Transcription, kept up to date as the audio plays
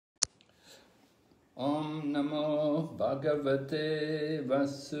Om Namo Bhagavate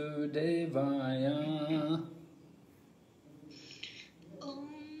Vasudevaya. Om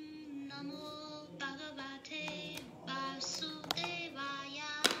Namo Bhagavate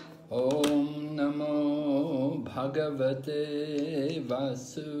Vasudevaya. Om Namo Bhagavate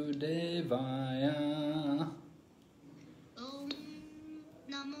Vasudevaya. Om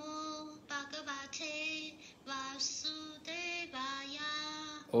Namo Bhagavate Vasudevaya.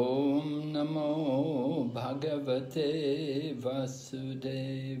 Om Namo Bhagavate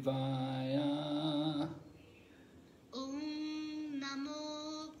Vasudevaya. Om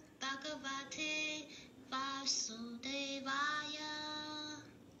Namo Bhagavate Vasudevaya.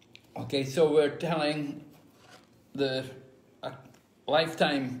 Okay, so we're telling the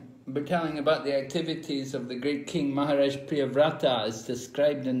lifetime, we're telling about the activities of the great king Maharaja Priyavrata as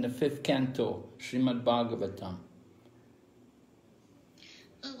described in the 5th canto, Srimad Bhagavatam.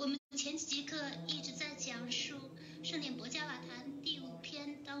 我们前几节课一直在讲述圣典博伽瓦坛第5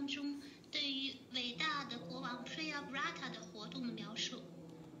篇当中对于伟大的国王 Priyavrata 的活动的描述。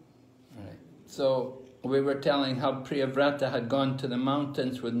 Right. So we were telling how Priyavrata had gone to the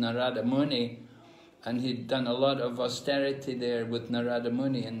mountains with Narada Muni, and he'd done a lot of austerity there with Narada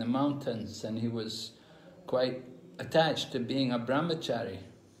Muni in the mountains, and he was quite attached to being a brahmachari.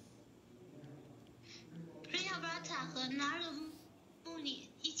 Priyavrata 和 Narada Muni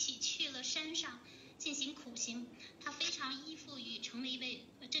一起去了山上进行苦行，他非常依附于成为一位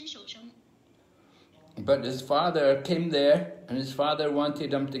真守生。 But his father came there, and his father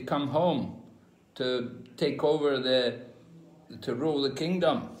wanted him to come home to take over to rule the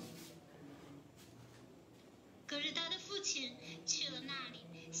kingdom. 可是他的父亲去了那里，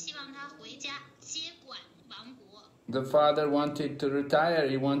希望他回家接管王国。 The father wanted to retire,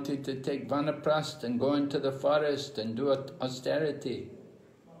 he wanted to take vanaprastha and go into the forest and do austerity.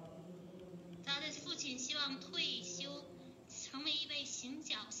 他的父亲希望退休，成为一位行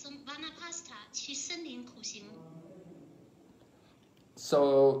脚僧 Vanapasta 去森林苦行。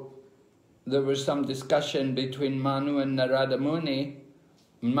 So there was some discussion between Manu and Narada Muni.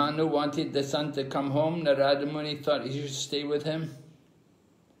 Manu wanted the son to come home, Narada Muni thought he should stay with him.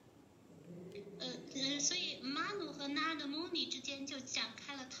 所以 Manu 和 Narada Muni 之间就展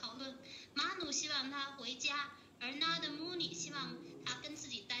开了讨论。Manu 希望他回家，而 Narada Muni 希望他跟自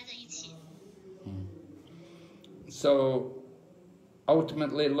己待在一起。 So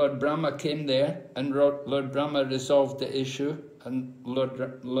ultimately Lord Brahma came there, and Lord Brahma resolved the issue, and Lord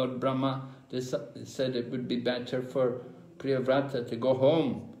Brahma said it would be better for Priyavrata to go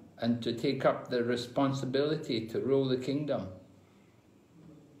home and to take up the responsibility to rule the kingdom.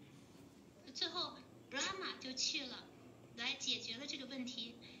 最后 Brahma 就去了，来解决了这个问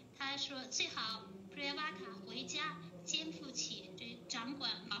题。他说最好 Priyavrata 回家肩负起这掌管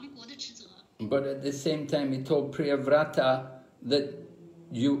王国的职责。 But at the same time, he told Priyavrata that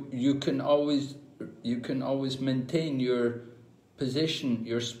you can always maintain your position,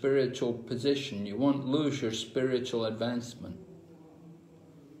 your spiritual position. You won't lose your spiritual advancement.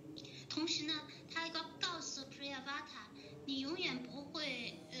 同时呢，他还告诉 Priyavrata， 你永远不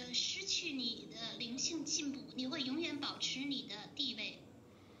会失去你的灵性进步，你会永远保持你的地位。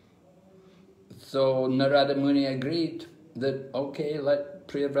 So Narada Muni agreed that, okay, let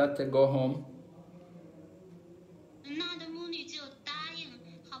Priyavrata go home. Narada Muni 就答应，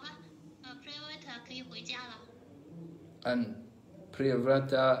好吧，Priyavrata 可以回家了。 And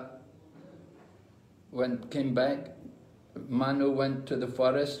Priyavrata came back. Manu went to the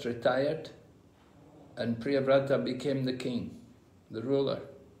forest, retired, and Priyavrata became the king, the ruler.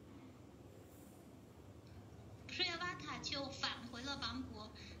 Priyavrata 就返回了王国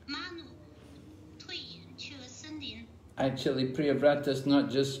 ，Manu 退隐去了森林。 Actually, Priyavrata is not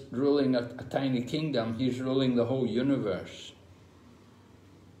just ruling a tiny kingdom, he's ruling the whole universe.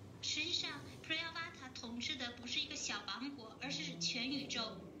 实际上 ，Priyavrata 统治的不是一个小王国，而是全宇宙。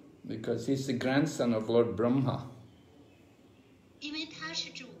 Because he's the grandson of Lord Brahma. 因为他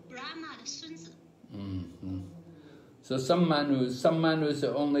是主 Brahma 的孙子。 So some Manus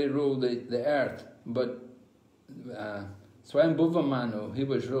only rule the earth, but Swami Manu, he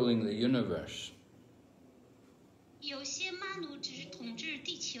was ruling the universe. 有些 Manu 只是统治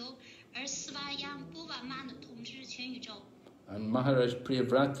地球，而 Swayambhuva Manu 统治全宇宙。 And Maharaja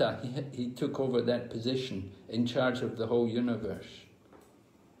Priyavrata, he took over that position in charge of the whole universe.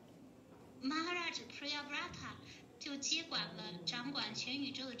 Maharaja Priyavrata 就接管了掌管全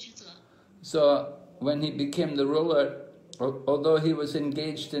宇宙的职责。 So when he became the ruler, although he was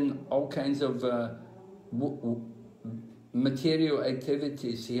engaged in all kinds of material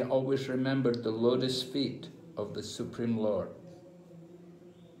activities, he always remembered the lotus feet of the Supreme Lord.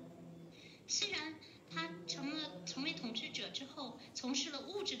 虽然之后，从事了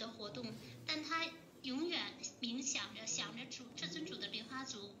物质的活动，但他永远冥想着想着主至尊主的莲花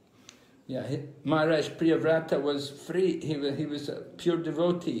足。Yeah, Maharaj Priyavrata was free. He was a pure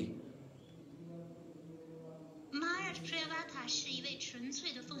devotee. Maharaja Priyavrata 是一位纯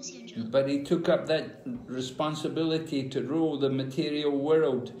粹的奉献者。But he took up that responsibility to rule the material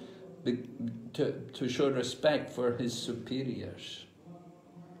world, to show respect for his superiors.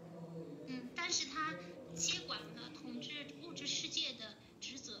 但是他接管了统治物质世界的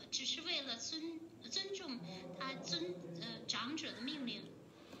职责，只是为了尊重他长者的命令。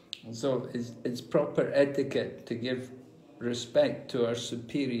So it's proper etiquette to give respect to our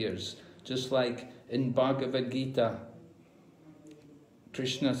superiors, just like in Bhagavad Gita,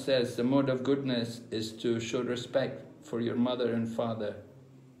 Krishna says the mode of goodness is to show respect for your mother and father.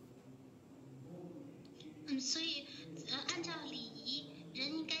 所以按照礼仪，人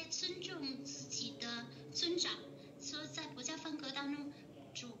应该尊重自己的尊长。所以在佛教风格当中，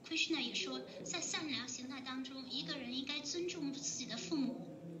主 Krishna 也说，在善良形态当中，一个人应该尊重自己的父母。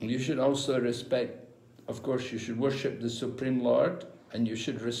You should also respect, of course, you should worship the Supreme Lord, and you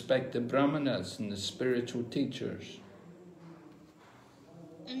should respect the Brahmanas and the spiritual teachers.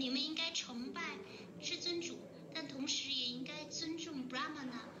 你们应该崇拜至尊主，但同时也应该尊重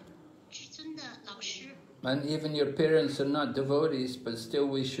Brahmana 至尊的老师。And even your parents are not devotees, but still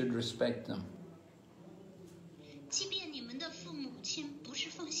we should respect them. 即便你们的父母亲不是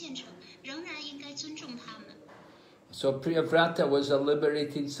奉献者，仍然应该尊重他们。So Priyavrata was a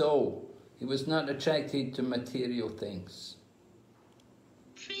liberated soul. He was not attracted to material things.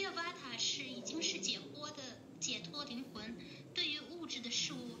 Priyavrata 是已经是解脱灵魂，对于物质的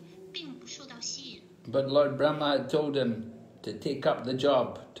事物并不受到吸引。But Lord Brahma had told him to take up the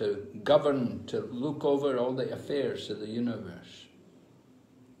job, to govern, to look over all the affairs of the universe.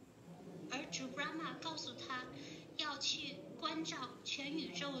 而主 Brahma 告诉他，要去关照全宇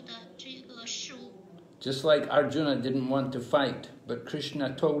宙的这个事物。Just like Arjuna didn't want to fight, but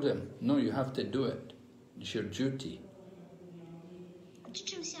Krishna told him, no, you have to do it. It's your duty.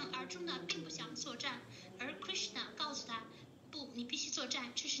 正像 Arjuna 并不想作战，而 Krishna 告诉他，不，你必须作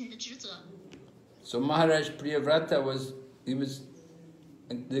战，这是你的职责。So Maharaj Priyavrata was he's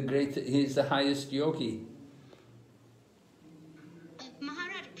the highest yogi.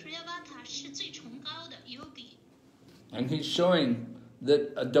 Maharaja Priyavrata 是最崇高的 yogi。And he's showing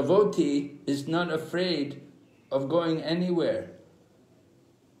that a devotee is not afraid of going anywhere.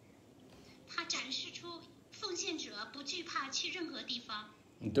 他展示出奉献者不惧怕去任何地方。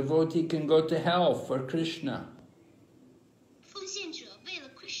A devotee can go to hell for Krishna. 奉献者为了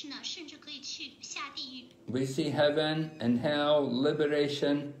Krishna 甚至可以去下地狱。We see heaven and hell,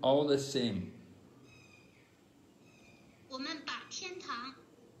 liberation, all the same. 我们把天堂、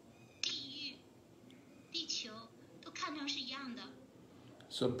地狱、地球都看成是一样的。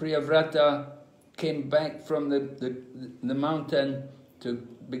So Priyavrata came back from the mountain to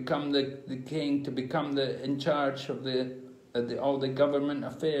become the king, to become in charge of all the government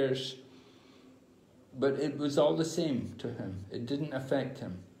affairs. But it was all the same to him. It didn't affect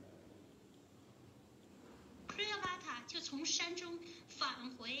him. Priyavrata 就从山中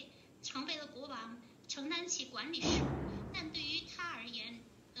返回，成为了国王，承担起管理事务。但对于他而言，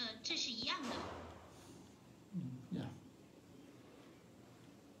这是一样的。Yeah.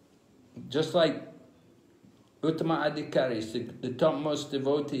 Just like Uttama Adhikaris, the topmost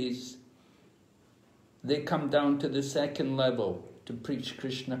devotees, they come down to the second level to preach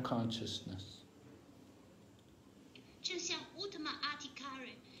Krishna consciousness. 正像 Uttama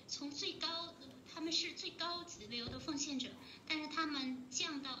Adhikari 从最高，他们是最高级流的奉献者，但是他们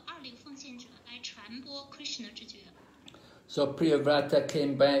降到20奉献者来传播 Krishna 之觉。So Priyavrata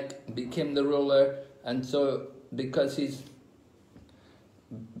came back, became the ruler, and so because he's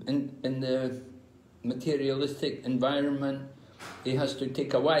in the materialistic environment, he has to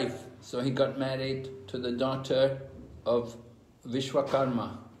take a wife. So he got married to the daughter of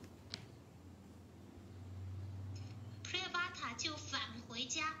Vishwakarma. Priyavrata 就返回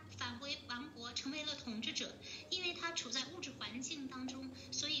家，返回王国，成为了统治者。因为他处在物质环境当中，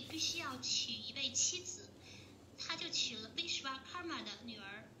所以必须要娶一位妻子。他就娶了 Vishwakarma 的女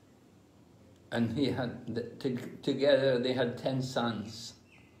儿。And he had together they had 10 sons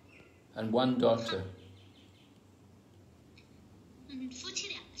and 1 daughter. 夫妻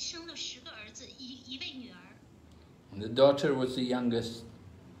俩生了10个儿子，一位女儿。And the daughter was the youngest.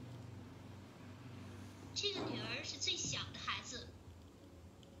 这个女儿是最小的孩子。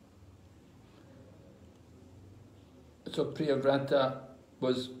So Priyavrata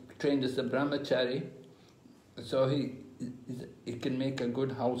was trained as a brahmachari, so he can make a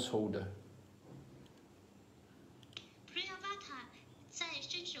good householder. Priyavrata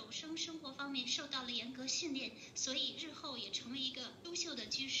面受到了严格训练，所以日后也成为一个优秀的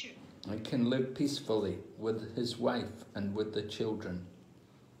居士。He can live peacefully with his wife and with the children.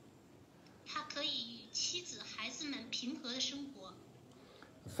 他可以与妻子、孩子们平和的生活。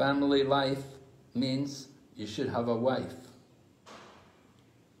Family life means you should have a wife.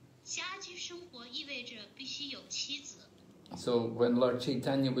 家居生活意味着必须有妻子。So when Lord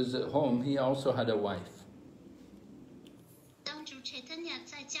Chaitanya was at home, he also had a wife. 当主 Chaitanya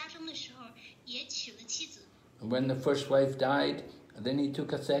在家中的时候，也娶了妻子。When the first wife died, then he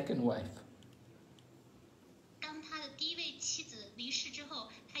took a second wife. 当他的第一位妻子离世之后，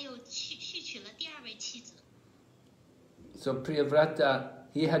他又续娶了第二位妻子。So Priyavrata,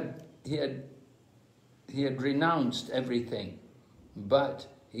 he had renounced everything, but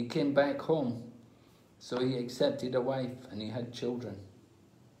he came back home, so he accepted a wife and he had children.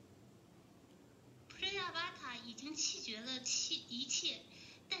 Priyavrata 已经弃绝了一切，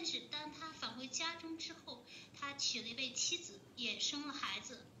但是当他返回家中之后，他娶了一位妻子，也生了孩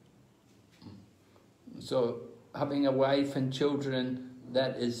子。So having a wife and children,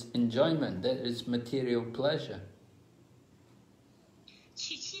 that is enjoyment, that is material pleasure.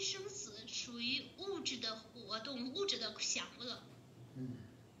 娶妻生子属于物质的活动，物质的享乐。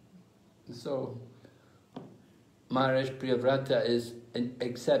So Maharaj Priyavrata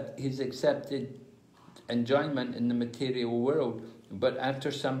he's accepted enjoyment in the material world, but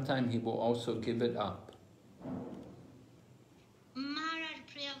after some time he will also give it up. Maharaja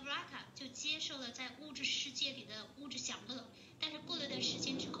Priyavrata 就接受了在物质世界里的物质享乐，但是过了段时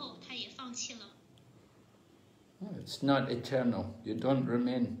间之后，他也放弃了。It's not eternal. You don't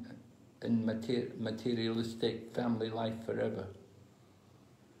remain in materialistic family life forever.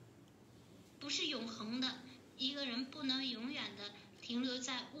 不是永恒的，一个人不能永远的停留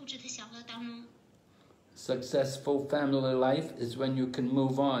在物质的享乐当中。Successful family life is when you can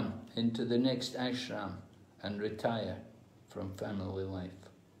move on into the next ashram and retire from family life.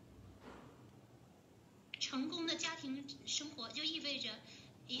 成功的家庭生活就意味着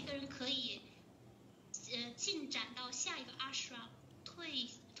一个人可以进展到下一个ashram，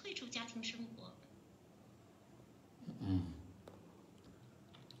退出家庭生活。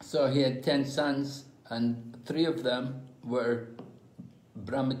So he had 10 sons, and 3 of them were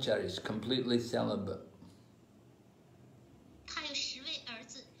brahmacharis, completely celibate. 他有10位儿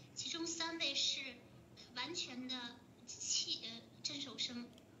子，其中3位是完全的真守生。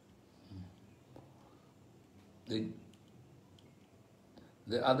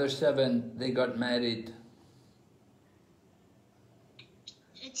The other 7, they got married.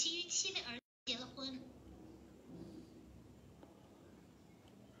 其余7位儿子结了婚。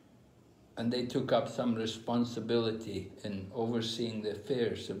And they took up some responsibility in overseeing the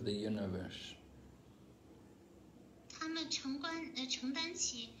affairs of the universe. 他们承担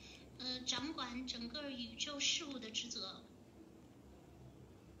起掌管整个宇宙事物的职责。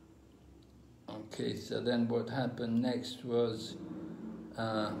Okay, so then what happened next was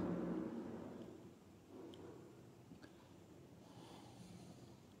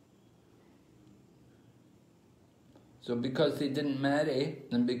so because they didn't marry,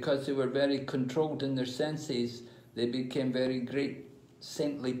 and because they were very controlled in their senses, they became very great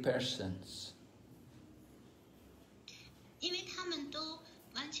saintly persons. 因为他们都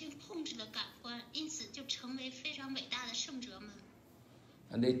完全控制了感官，因此就成为非常伟大的圣者们。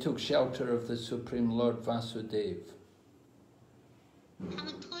And they took shelter of the Supreme Lord Vasudeva. 他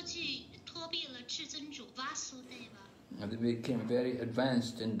们托庇了至尊主 Vasudeva。 And they became very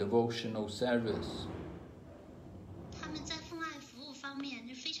advanced in devotional service. 他们在奉爱服务方面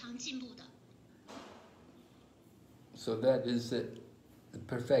是非常进步的。So that is the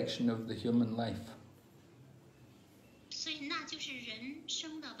perfection of the human life. 所以那就是人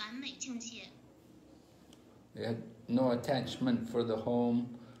生的完美境界。 They had no attachment for the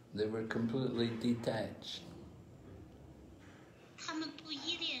home. They were completely detached. 他们不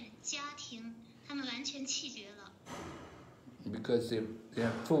依恋家庭，他们完全弃绝了。 Because they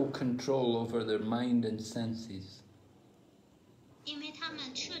have full control over their mind and senses. 因为他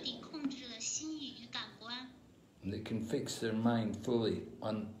们彻底控制了心意与感官。 And they can fix their mind fully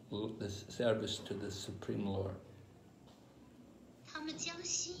on the service to the Supreme Lord. 他们将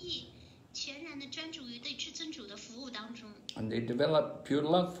心意全然的专注于对至尊主的服务当中。 And they develop pure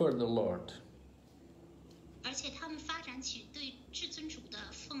love for the Lord. 而且他们发展起对至尊主的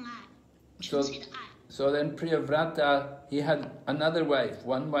奉爱，纯粹的爱。 So then Priyavrata, he had another wife,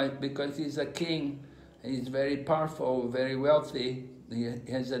 one wife, because he's a king, he's very powerful, very wealthy,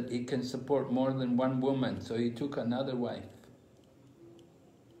 he can support more than one woman, so he took another wife.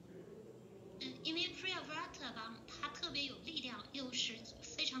 因为 Priyavrata 王他特别有力量，又是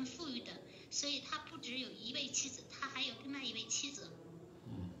非常富裕的，所以他不只有一位妻子，他还有另外一位妻子。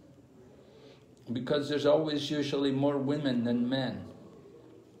Because there's always usually more women than men.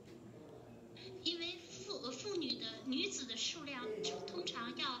 因为女子的数量通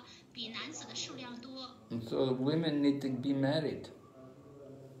常要比男子的数量多。And so women need to be married.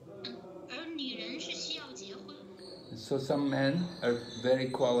 而女人是需要结婚。So some men are very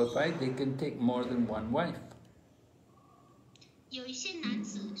qualified, they can take more than one wife. 有一些男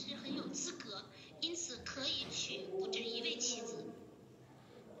子是很有资格，因此可以娶不止一位妻子。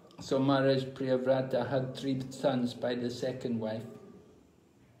So Maharaja Priyavrata had 3 sons by the second wife.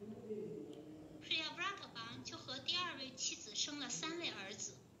 Priyavrata 就和第二位妻子生了3位儿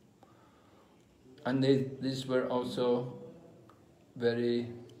子。And these were also very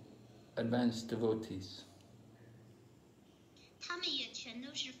advanced devotees. 他们也全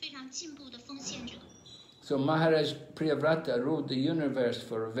都是非常进步的奉献者。So Maharaja Priyavrata ruled the universe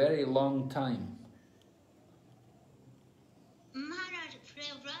for a very long time. Maharaja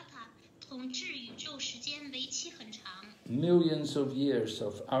Priyavrata 统治宇宙时间为期很长。Millions of years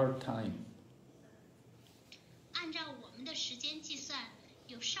of our time. 按照我们的时间计算，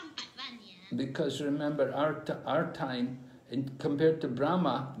有上百万年。Because remember, our time, compared to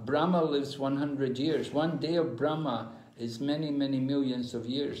Brahma, Brahma lives 100 years. One day of Brahma is many, many millions of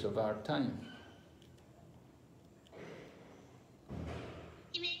years of our time.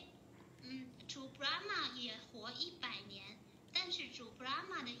 因为，主 Brahma 也活100年，但是主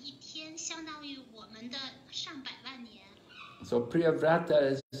Brahma 的一天相当于我们的上百万年。So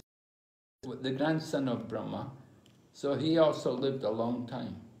Priyavrata is the grandson of Brahma, so he also lived a long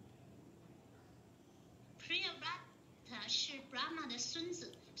time. Priyavrata 是 Brahma 的孙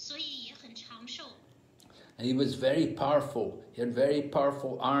子，所以也很长寿。And he was very powerful. He had very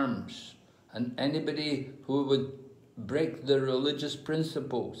powerful arms. And anybody who would break the religious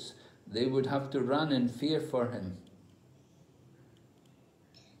principles, they would have to run in fear for him.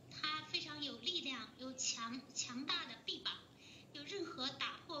 他非常有力量，有强大的臂膀，有任何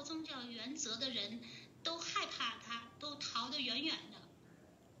打破宗教原则的人都害怕他，都逃得远远的。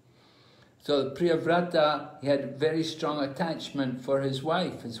So Priyavrata, he had very strong attachment for his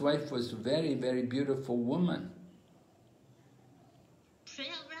wife. His wife was a very, very beautiful woman.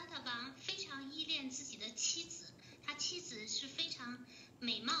 Priyavrata 非常依恋自己的妻子，他妻子是非常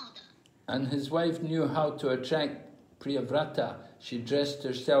美貌的。And his wife knew how to attract Priyavrata. She dressed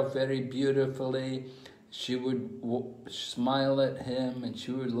herself very beautifully. She would smile at him, and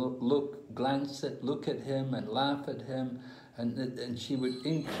she would look at him and laugh at him, and she would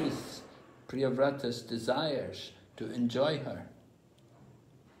increase Priyavrata's desires to enjoy her.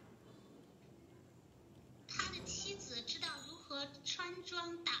 他的妻子知道如何穿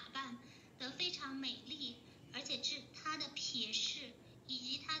装打扮得非常美丽，而且他的撇饰以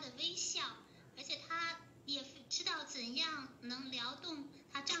及他的微笑，而且他也知道怎样能撩动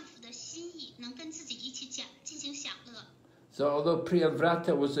她丈夫的心意，能跟自己一起进行享乐。So although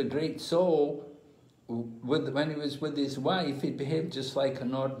Priyavrata was a great soul, when he was with his wife, he behaved just like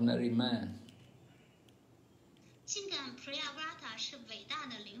an ordinary man. 尽管 Priyavrata 是伟大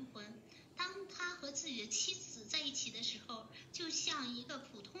的灵魂，当他和自己的妻子在一起的时候，就像一个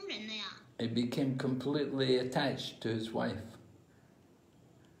普通人那样。He became completely attached to his wife.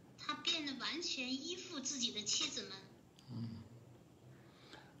 他变得完全依附自己的妻子们。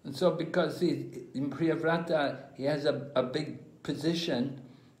And so because in Priyavrata, he has a big position,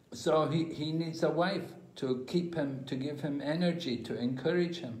 so he needs a wife to keep him, to give him energy, to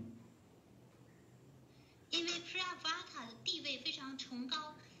encourage him. 因为 Priyavrata 的地位非常崇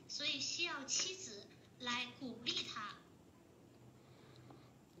高，所以需要妻子来鼓励他。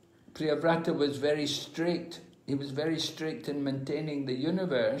Priyavrata was very strict. He was very strict in maintaining the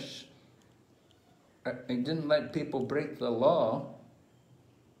universe. He didn't let people break the law.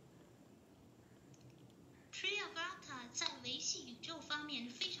 Priyavrata 在维系宇宙方面是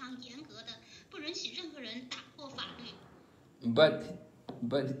非常严格的，不允许任何人打破法律。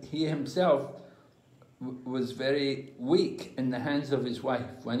But he himself was very weak in the hands of his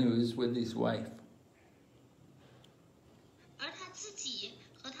wife when he was with his wife. 而他自己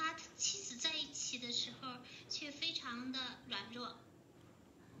和他妻子在一起的时候，却非常的软弱。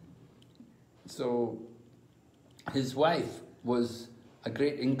So his wife was a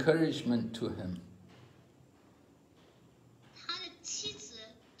great encouragement to him. 他的妻子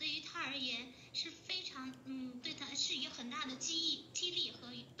对于他而言是非常，对他是有很大的激励和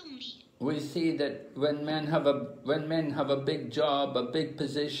动力。We see that when men have a big job, a big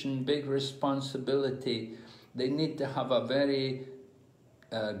position, big responsibility, they need to have a very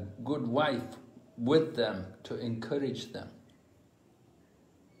good wife with them to encourage them.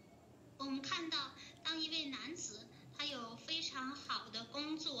 我们看到，当一位男子他有非常好的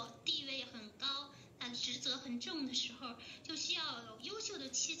工作，地位很高，他的职责很重的时候，就需要有优秀的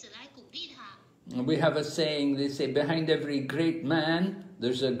妻子来鼓励他。We have a saying, they say, behind every great man,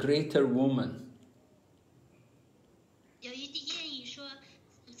 there's a greater woman. 有一句谚语说，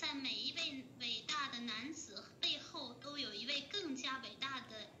在每一位伟大的男子背后，都有一位更加伟大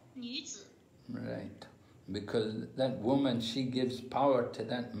的女子。Right. Because that woman, she gives power to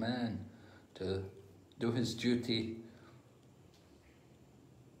that man to do his duty.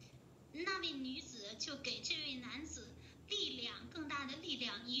 那位女子就给这位男子力量，更大的力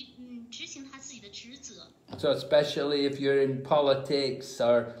量，以执行他自己的职责。So especially if you're in politics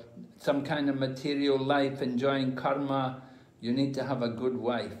or some kind of material life, enjoying karma, you need to have a good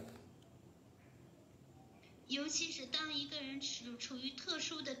wife. 尤其是当一个人处于特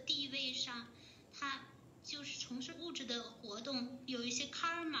殊的地位上，他就是从事物质的活动，有一些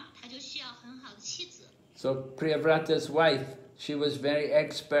karma， 他就需要很好的妻子。So Priyavrata's wife, she was very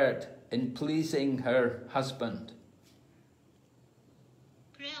expert in pleasing her husband.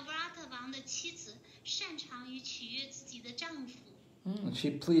 Priyavrata 王的妻子擅长于取悦自己的丈夫。She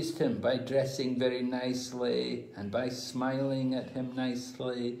pleased him by dressing very nicely and by smiling at him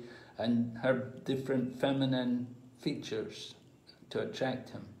nicely and her different feminine features to attract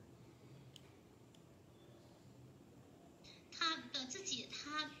him. 她的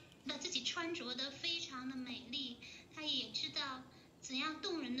自己穿着的非常的美丽，她也知道怎样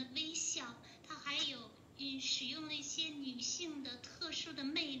动人的微笑，她还有使用了一些女性的特殊的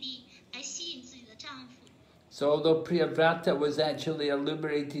魅力来吸引自己的丈夫。So although Priyavrata was actually a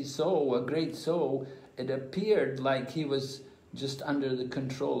liberated soul, a great soul, it appeared like he was just under the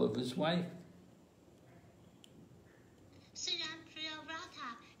control of his wife. 虽然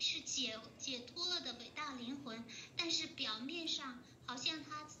Priyavrata 是解脱了的伟大灵魂，但是表面上好像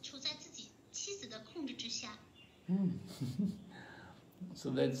他处在自己妻子的控制之下。So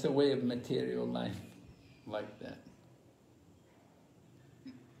that's the way of material life, like that.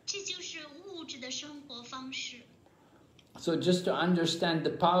 这就是物质的生活方式。So just to understand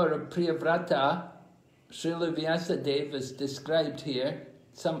the power of Priyavrata, Srila Vyasadeva has described here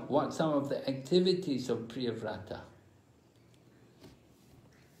some of the activities of Priyavrata.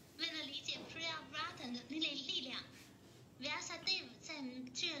 为了理解 Priyavrata 的那类力量 Vyasadeva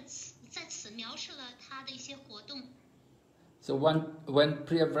在此描述了他的一些活动。So when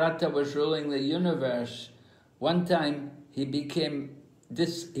Priyavrata was ruling the universe, one time he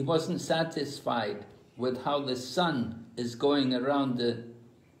wasn't satisfied with how the sun is going around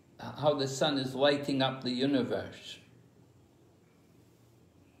how the sun is lighting up the universe.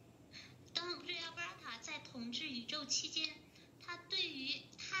 当 Priyavrata 在统治宇宙期间，他对于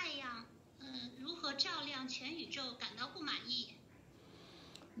太阳如何照亮全宇宙感到不满意。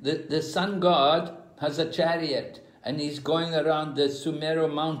The sun god has a chariot and he's going around the Sumeru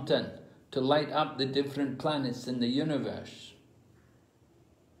mountain to light up the different planets in the universe.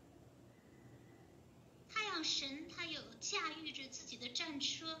 太阳神他有驾驭着自己的战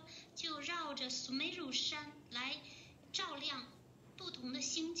车，就绕着苏美鲁山来照亮不同的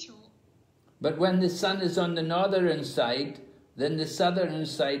星球。But when the sun is on the northern side, then the southern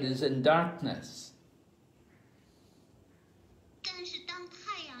side is in darkness. 但是当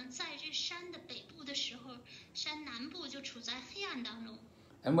太阳在这山的北部的时候，山南部就处在黑暗当中。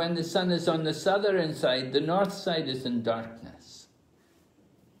And when the sun is on the southern side, the north side is in darkness.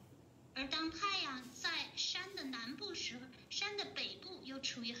 而当太阳在山的南部时，山的北部又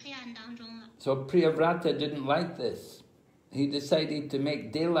处于黑暗当中了。So Priyavrata didn't like this. He decided to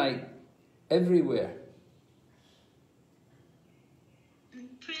make daylight everywhere.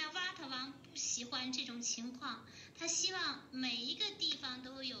 Priyavrata 王不喜欢这种情况，他希望每一个地方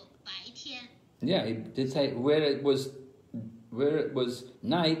都有白天。Yeah, he decided where it was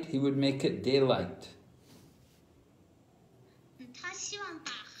night, he would make it daylight. 他希望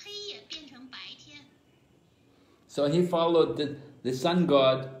把黑夜变成白天。So he followed the sun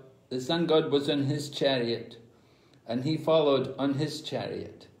god. The sun god was on his chariot, and he followed on his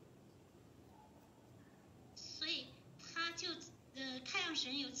chariot. 所以他就太阳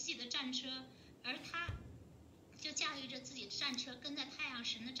神有自己的战车，而他就驾驭着自己的战车，跟在太阳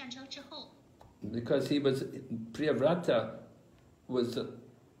神的战车之后。Because Priyavrata was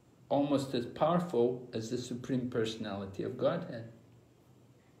almost as powerful as the Supreme Personality of Godhead.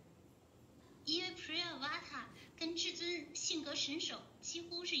 因为 Priyavrata 跟至尊性格神手几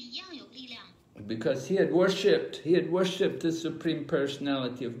乎是一样有力量。Because he had worshipped the Supreme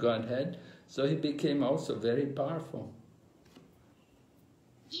Personality of Godhead, so he became also very powerful.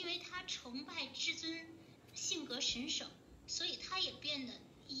 因为他崇拜至尊性格神手，所以他也变得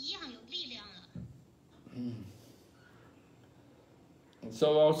一样有力量了。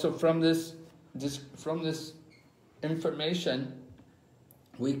So also from this information,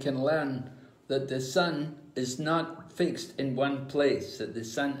 we can learn that the sun is not fixed in one place, that the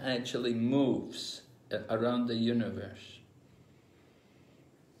sun actually moves around the universe.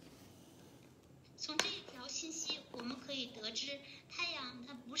 从这一条信息，我们可以得知，太阳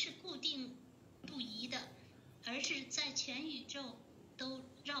它不是固定不移的，而是在全宇宙都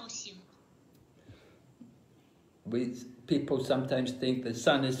绕行。People sometimes think the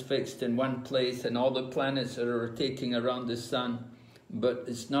sun is fixed in one place and all the planets are rotating around the sun, but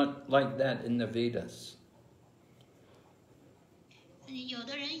it's not like that in the Vedas. 有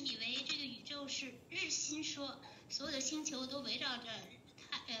的人以为这个宇宙是日心说，所有的星球都围绕着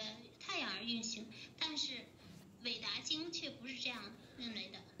太阳而运行，但是韦达经却不是这样认为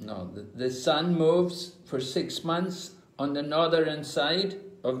的。No, the sun moves for 6 months on the northern side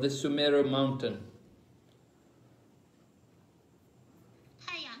of the Sumeru mountain.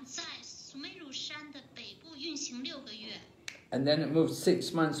 太阳在苏美鲁山的北部运行6个月。And then it moves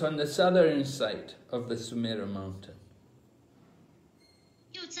 6 months on the southern side of the Sumeru mountain.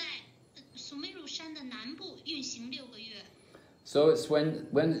 又在苏美鲁山的南部运行6个月。So it's when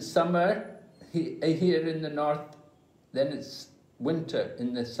it's summer here in the north, then it's winter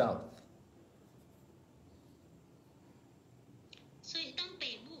in the south. 所以当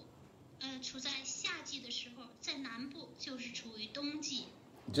北部处在夏季的时候，在南部就是处于冬季。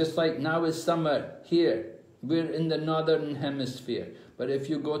Just like now is summer here, we're in the northern hemisphere. But if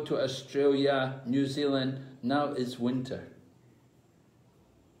you go to Australia, New Zealand, now is winter.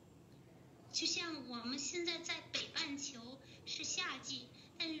 就像我们现在在北半球是夏季，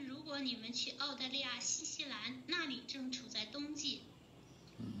但是如果你们去澳大利亚、新西兰，那里正处在冬季。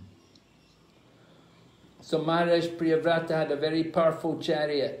So Maharaja Priyavrata had a very powerful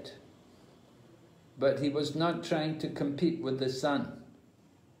chariot, but he was not trying to compete with the sun.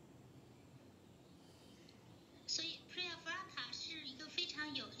 所以 Priyavrata 是一个非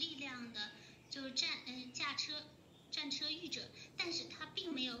常有力量的，就是战车御者，但是他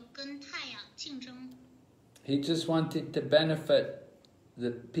并没有跟太阳竞争。He just wanted to benefit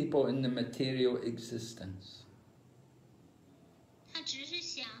the people in the material existence. 他只是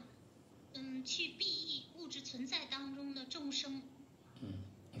想，去裨益物质存在当中的众生。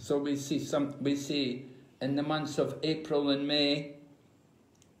So we see in the months of April and May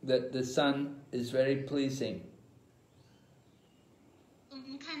that the sun is very pleasing. 我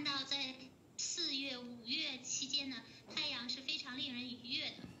们看到在4月、5月期间呢，太阳是非常令人愉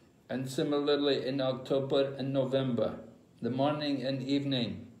悦的。And similarly in October and November, the morning and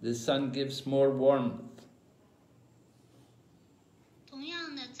evening, the sun gives more warmth. 同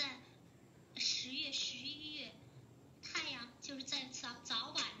样的，在10月、11月，太阳就是在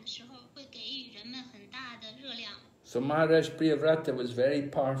早晚的时候会给予人们很大的热量。So Maharaja Priyavrata was very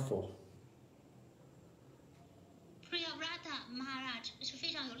powerful. Priyavrata Maharaj 是非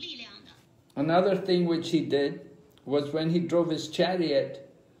常有力量的。Another thing which he did was when he drove his chariot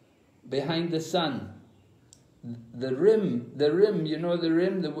behind the sun, the rim, you know the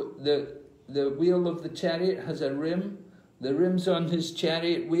rim, the wheel of the chariot has a rim. The rims on his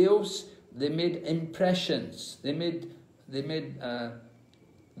chariot wheels, they made impressions. They made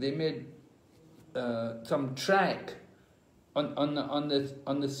some track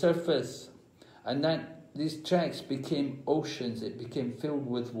on the surface, and these tracks became oceans. It became filled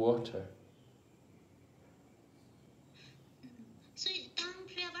with water. 所以，当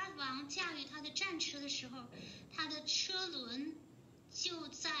Priyavrata 王驾驭他的战车的时候，他的车轮就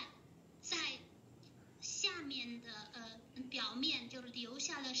在下面的表面就留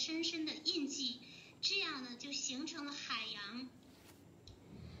下了深深的印记，这样呢就形成了海洋。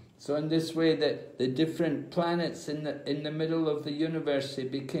So in this way, the different planets in the middle of the universe, they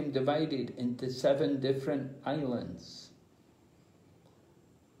became divided into 7 different islands.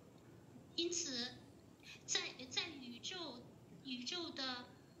 因此，在宇宙的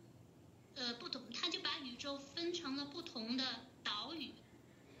不同，他就把宇宙分成了不同的岛屿。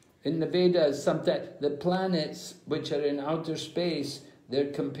In the Vedas, sometimes the planets which are in outer space,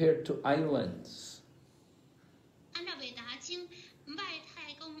 they're compared to islands. 按照韦达经，外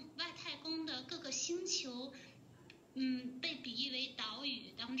太空的各个星球，被比喻为岛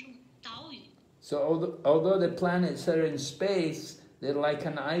屿当中岛屿。So although the planets are in space, they're like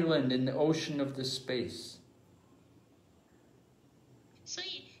an island in the ocean of the space. 所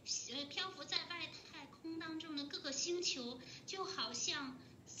以，漂浮在外太空当中的各个星球，就好像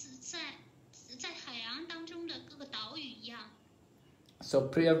在海洋当中的各个岛屿一样。So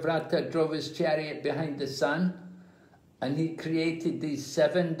Priyavrata drove his chariot behind the sun, And he created these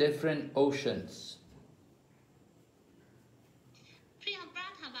 7 different oceans.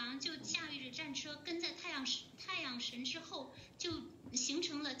 Priyavrata 王就驾驭着战车，跟在太阳神之后，就形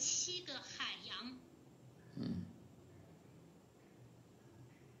成了7个海洋。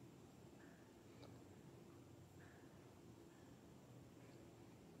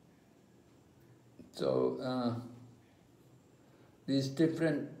So these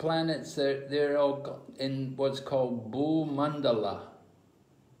different planets, they're all in what's called Bhumandala.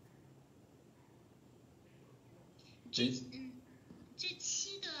 这7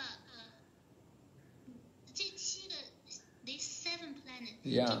个these 7 planets，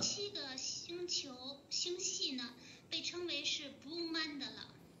 Yeah. 这7个星系呢，被称为是 Bhumandala。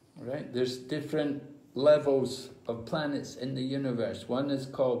 Right? There's different levels of planets in the universe. One is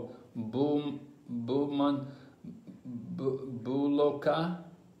called Bhuloka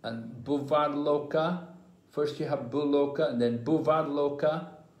and Bhuvarloka. First you have Bhuloka, and then Bhuvarloka,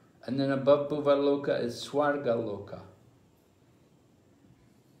 and then above Bhuvarloka is Swargaloka.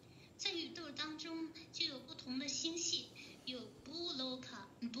 在宇宙当中就有不同的星系，有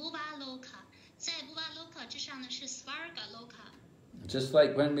Bhuloka、Bhuvaloka， 在 Bhuvaloka 之上呢是 Swargaloka。 Just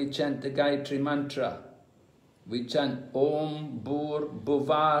like when we chant the Gayatri Mantra, we chant Om Bhur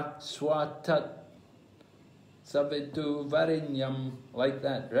Bhuvar Swatat Savitu Varinyam, like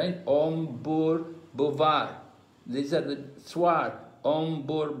that, right? Om Bhur Bhuvar. These are the Swar. Om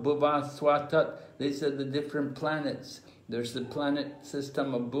Bhur Bhuvar Swatat. These are the different planets. There's the planet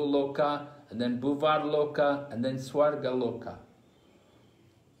system of Bhuloka, and then Bhuvarloka, and then Swargaloka.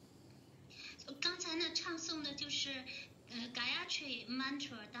 刚才呢唱诵的就是Gayatri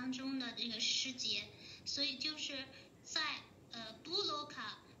Mantra 当中的这个诗节，所以就是在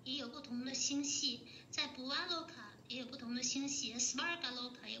Bhuloka 也有不同的星系，在 Bhuvaloka 也有不同的星系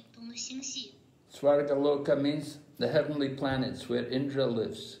 ，Swargaloka 也有不同的星系。 Swargaloka means the heavenly planets where Indra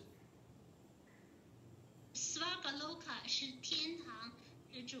lives. Swargaloka 是天堂，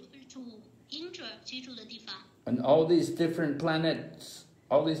主Indra 居住的地方。 And all these different planets,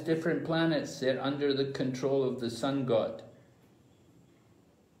 they're under the control of the sun god.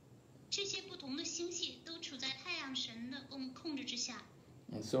 这些不同的星系都处在太阳神的控制之下。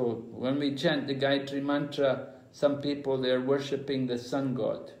 And so when we chant the Gayatri Mantra, some people, they're worshipping the sun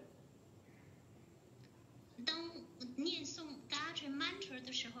god. 当念诵 Gayatri Mantra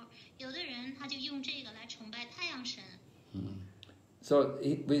的时候，有的人他就用这个来崇拜太阳神。 So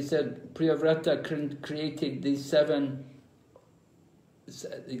we said Priyavrata created these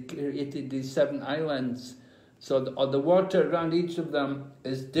 7 islands. So the water around each of them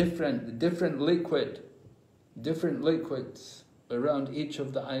is different liquids around each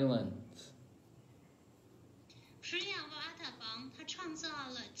of the islands. Priyavrata 王他创造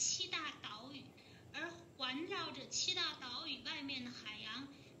了7大岛屿，而环绕着7大岛屿外面的海洋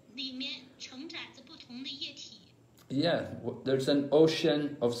里面承载着不同的液体。 Yeah, there's an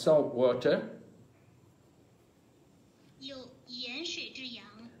ocean of salt water. 有盐水之洋，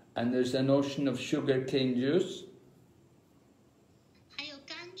 And there's an ocean of sugarcane juice. 还有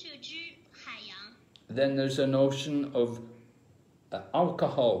甘蔗汁海洋， Then there's an ocean of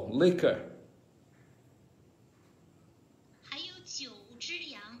alcohol, liquor. 还有酒之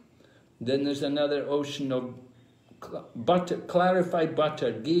洋， Then there's another ocean of clarified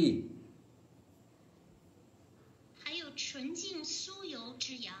butter, ghee. 还有纯净酥油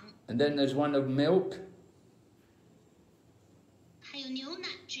之洋， And then there's one of milk. 还有牛奶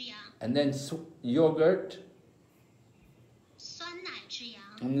之洋， And then yogurt. 酸奶之洋，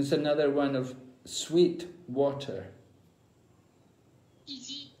 And there's another one of sweet water. 以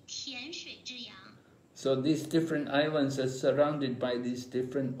及甜水之洋。 So these different islands are surrounded by these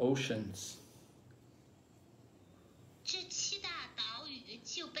different oceans. 这7大岛屿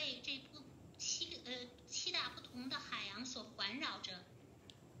就被这7大不同的海洋所环绕着。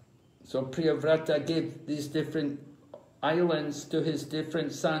 So Priyavrata gave these different islands to his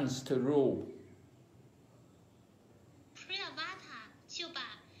different sons to rule. Priyavrata 就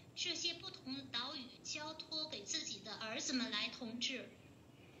把这些不同的岛屿交托给自己的儿子们来统治。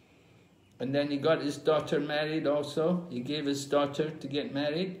 And then he got his daughter married also. He gave his daughter to get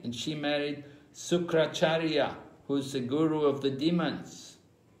married, and she married Sukracharya, who's the guru of the demons.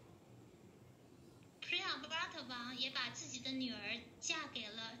 Priyavrata 王也把自己的女儿嫁给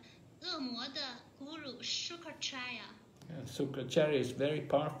了恶魔的 guru Shukracharya。 Yeah, Sukracharya is very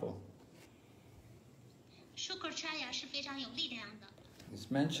powerful. Shukracharya 是非常有力量的。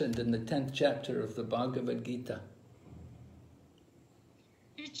 It's mentioned in the 10th chapter of the Bhagavad Gita.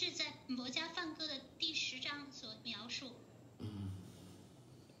 这在摩迦梵歌的第10章所描述。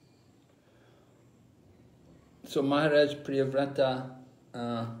So Maharaj Priyavrata,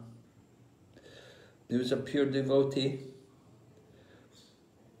 he was a pure devotee,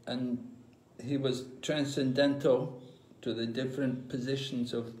 and he was transcendental to the different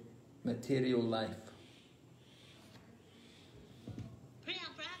positions of material life.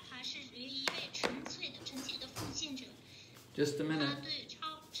 Priyavrata 是一位纯粹的、纯洁的奉献者。 Just a minute. 他对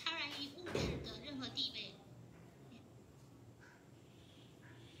超然于物质的任何地位。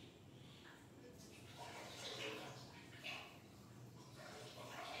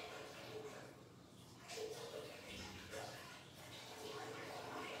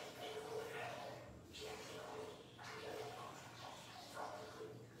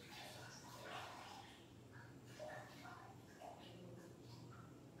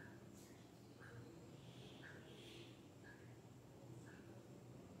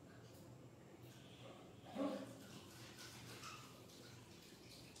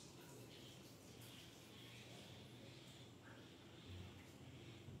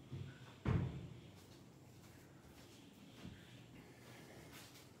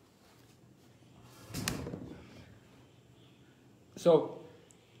 So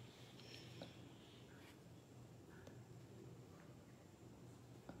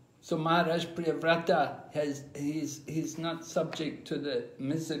Maharaj Priyavrata he's not subject to the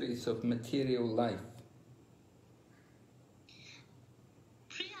miseries of material life.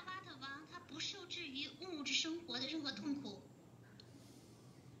 Priyavrata 王他不受制于物质生活的任何痛苦。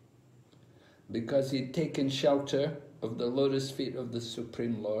 Because he'd taken shelter of the lotus feet of the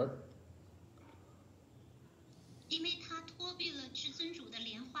Supreme Lord. 因为他托庇了至尊主的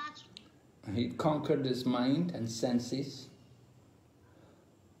莲花足。 He'd conquered his mind and senses.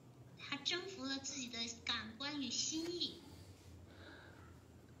 他征服了自己的感官与心意。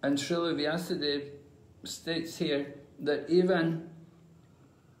 And Srila Vyasadeva states here that even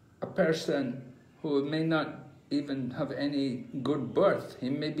a person who may not even have any good birth, he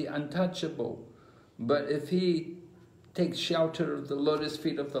may be untouchable, but if he takes shelter of the lotus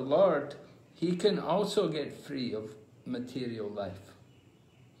feet of the Lord, he can also get free of material life.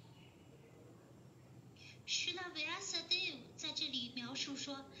 施那维拉萨德在这里描述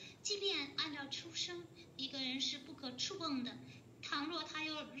说，即便按照出生，一个人是不可触碰的，倘若他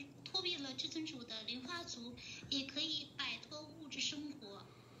又托庇了至尊主的莲花足，也可以摆脱物质生活。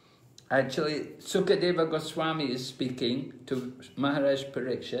 Actually, Sukadeva Goswami is speaking to Maharaj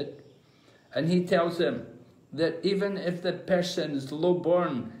Pariksit, and he tells him that even if the person is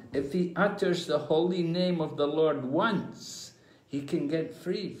low-born, if he utters the holy name of the Lord once, he can get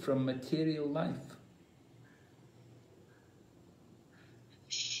free from material life.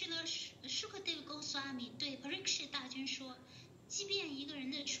 是了，Sukadeva Goswami 对 Pariksit 大君说，即便一个人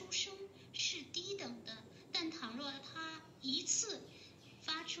的出生是低等的，但倘若他一次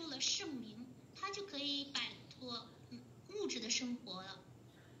发出了圣名，他就可以摆脱物质的生活了。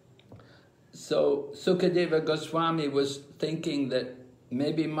 So Sukadeva Goswami was thinking that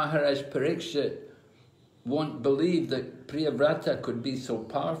maybe Maharaj Pariksit won't believe that Priyavrata could be so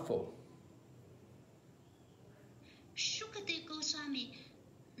powerful. Sukadeva Goswami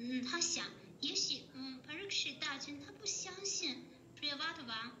他想，也许Pariksit 大君他不相信 Priyavrata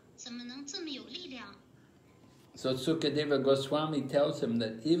王怎么能这么有力量。 So Sukadeva Goswami tells him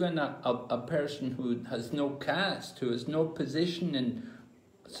that even a person who has no caste, who has no position in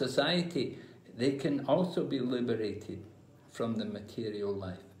society, they can also be liberated from the material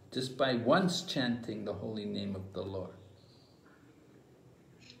life, just by once chanting the holy name of the Lord.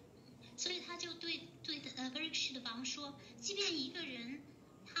 所以他就对Pariksit 王说，即便一个人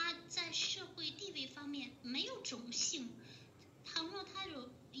他在社会地位方面没有种姓，倘若他有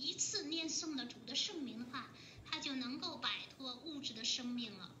一次念诵了主的圣名的话，他就能够摆脱物质的生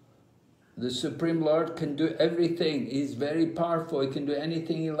命了。 The Supreme Lord can do everything. He's very powerful. He can do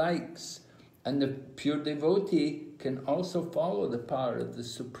anything he likes. And the pure devotee can also follow the power of the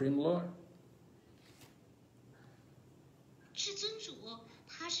Supreme Lord. 至尊主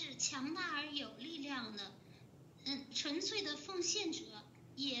他是强大而有力量的，纯粹的奉献者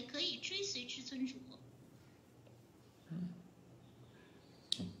也可以追随至尊主。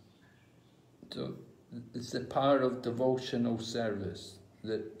 So it's the power of devotional service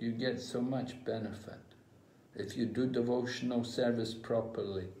that you get so much benefit. If you do devotional service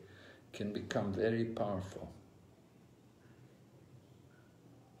properly, it can become very powerful.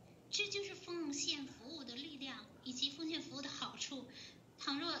 这就是奉献服务的力量，以及奉献服务的好处。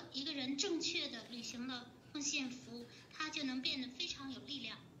倘若一个人正确的履行了奉献服务，他就能变得非常有力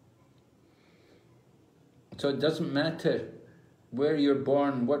量。 So it doesn't matter where you're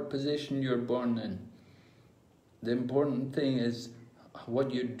born, what position you're born in. The important thing is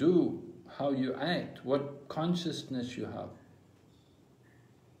what you do, how you act, what consciousness you have.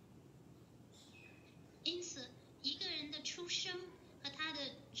 因此，一个人的出生和他的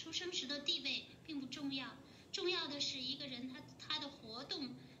出生时的地位并不重要，重要的是一个人他的活动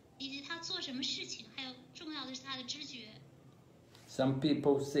以及他做什么事情，还有重要的是他的知觉。Some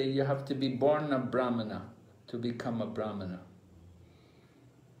people say you have to be born a Brahmana to become a Brahmana.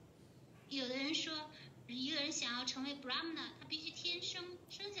 有的人说，一个人想要成为 Brahmana， 他必须天生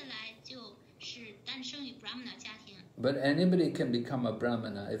生下来就是诞生于 Brahmana 家庭。But anybody can become a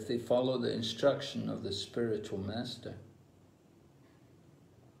Brahmana if they follow the instruction of the spiritual master.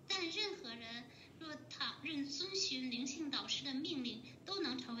 但任何人若遵循灵性导师的命令，都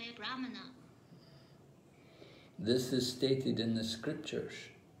能成为 Brahmana。This is stated in the scriptures.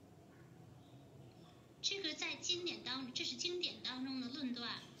 这个在经典当中，这是经典当中的论断。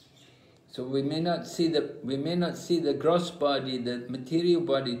So we may not see the gross body, the material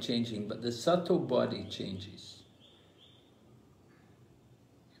body changing, but the subtle body changes.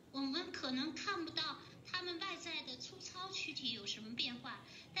 我们可能看不到他们外在的粗糙躯体有什么变化，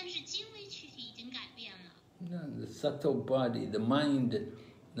但是精微躯体已经改变了。No, the subtle body, the mind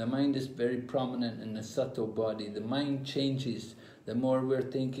is very prominent in the subtle body. The mind changes the more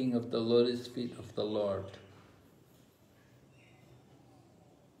we're thinking of the lotus feet of the Lord.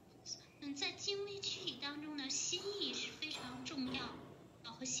 在精微躯体当中呢，心意是非常重要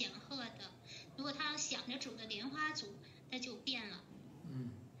和显赫的。如果他想着主的莲花组，那就变了。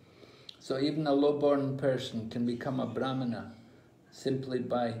So even a low-born person can become a Brahmana simply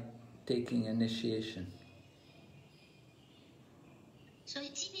by taking initiation. 所以，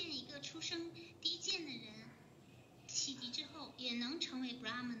即便一个出生低贱的人，启迪之后也能成为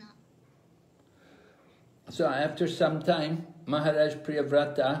Brahmana。So after some time, Maharaja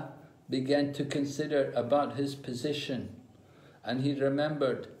Priyavrata began to consider about his position, and he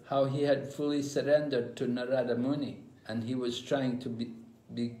remembered how he had fully surrendered to Narada Muni, and he was trying to be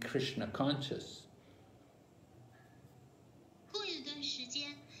Krishna conscious. 过一段时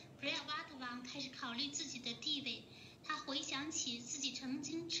间，Priyavrata王开始考虑自己的地位，他回想起自己曾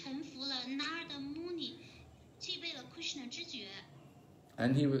经臣服了 Narada Muni， 具备了 Krishna 知觉。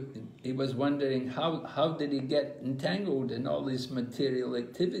And he was wondering how did he get entangled in all these material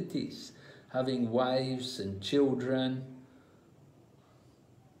activities, having wives and children.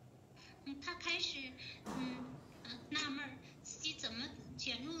 他开始纳闷自己怎么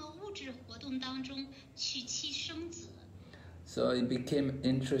卷入了物质活动当中，娶妻生子。So he became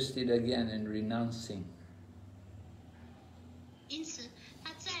interested again in renouncing. 因此，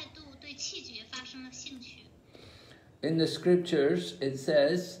他再度对气绝发生了兴趣。In the scriptures, it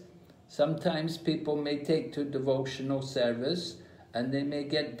says, sometimes people may take to devotional service and they may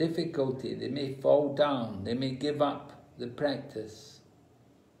get difficulty, they may fall down, they may give up the practice.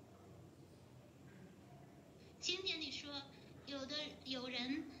 经典里说，有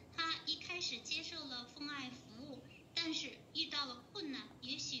人他一开始接受了奉爱服务，但是遇到了困难，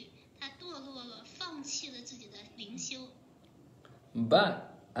也许他堕落了，放弃了自己的灵修。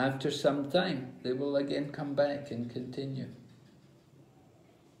But after some time, they will again come back and continue.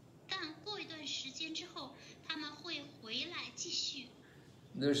 但过一段时间之后，他们会回来继续。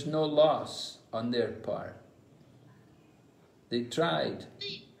There's no loss on their part. They tried,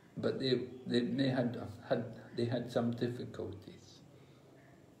 but they may had some difficulties.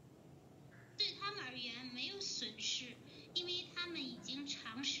 对他们而言没有损失，因为他们已经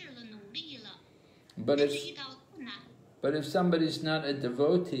尝试了，努力了，但是遇到了困难。But if somebody's not a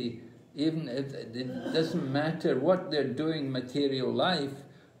devotee, even if it doesn't matter what they're doing in material life,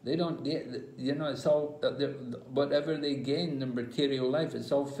 they don't get, it's all, whatever they gain in material life,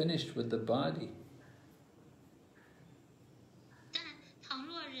 it's all finished with the body. 但倘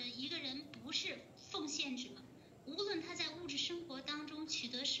若一个人不是奉献者，无论他在物质生活当中取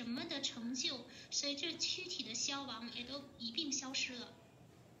得什么的成就，随着躯体的消亡，也都一并消失了。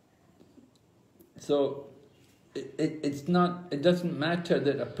So it doesn't matter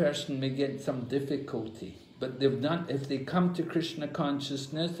that a person may get some difficulty, but if they come to Krishna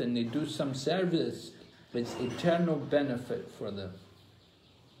consciousness and they do some service, it's eternal benefit for them.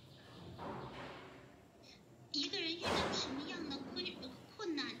 一个人遇到什么样的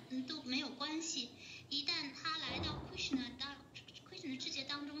困难都没有关系，一旦他来到 Krishna 知觉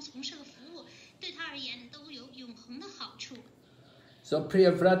当中从事了服务，对他而言都有永恒的好处。So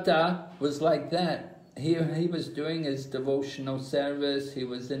Priyavrata was like that. He was doing his devotional service, he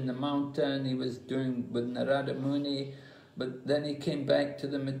was in the mountain, he was doing with Narada Muni, but then he came back to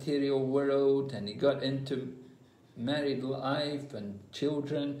the material world and he got into married life and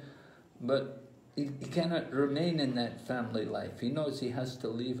children, but he cannot remain in that family life. He knows he has to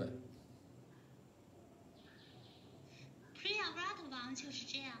leave it. 王就是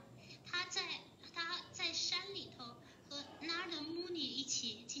这样，他在山里头和那儿的穆尼一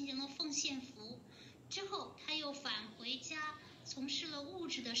起进行了奉献服，之后他又返回家，从事了物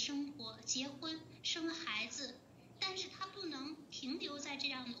质的生活，结婚，生了孩子。但是他不能停留在这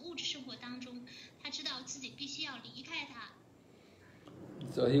样的物质生活当中，他知道自己必须要离开它。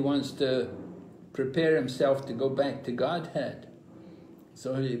So he wants to prepare himself to go back to Godhead.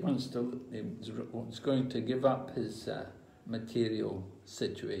 So he was going to give up his material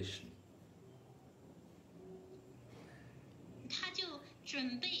situation. 他就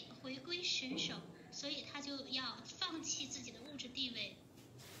准备回归神手，所以他就要放弃自己的物质地位。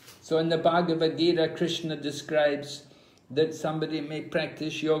So in the Bhagavad Gita, Krishna describes that somebody may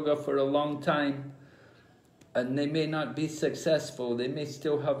practice yoga for a long time and they may not be successful, they may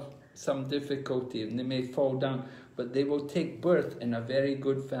still have some difficulty and they may fall down, but they will take birth in a very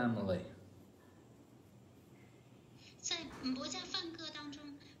good family. 在佛家梵歌当中，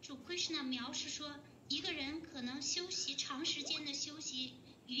主 Krishna 描述说，一个人可能长时间的修习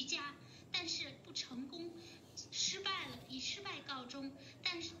瑜伽，但是不成功，失败了，以失败告终。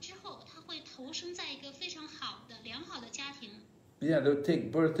但是之后他会投生在一个非常好的、良好的家庭。Yeah, they'll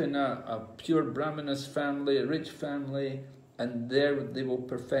take birth in a pure Brahmanas family, a rich family, and there they will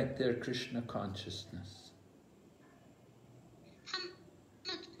perfect their Krishna consciousness. 他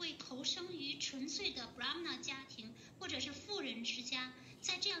们会投生于纯粹的 Brahmana 家庭，或者是富人之家，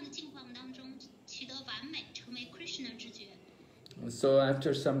在这样的境况当中取得完美，成为 Krishna 之觉。So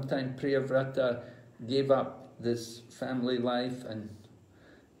after some time, Priyavrata gave up this family life and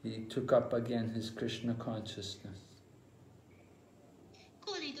he took up again his Krishna consciousness.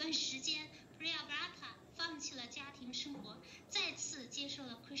 过了一段时间 ，Priyavrata 放弃了家庭生活，再次接受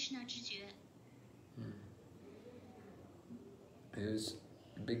了 Krishna 之觉。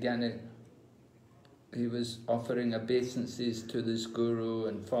He was offering obeisances to this guru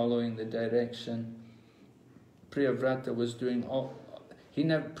and following the direction. Priyavrata was doing all.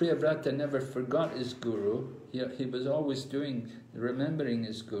 Priyavrata never forgot his guru. He was always remembering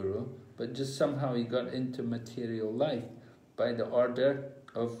his guru, but just somehow he got into material life by the order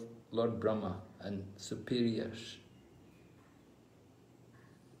of Lord Brahma and superiors.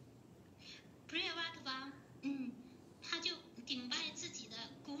 Priyavrata 王，他就顶拜自己的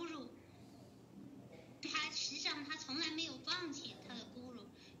guru。实际上他从来没有忘记他的 guru，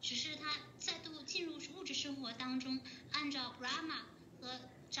 只是他再度进入物质生活当中，按照 Brahma 和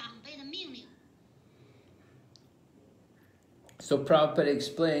长辈的命令。So Prabhupada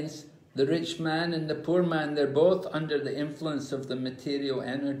explains, the rich man and the poor man, they're both under the influence of the material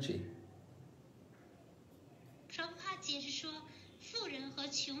energy. Prabhupada 解释说，富人和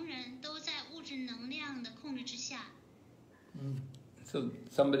穷人都在物质能量的控制之下。So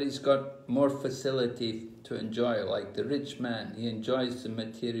somebody's got more facility to enjoy, like the rich man, he enjoys the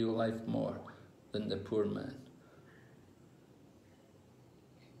material life more than the poor man.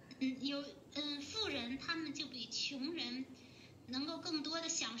 富人他们就比穷人能够更多的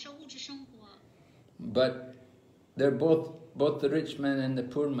享受物质生活。But they're both the rich man and the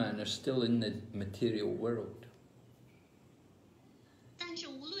poor man are still in the material world. 但是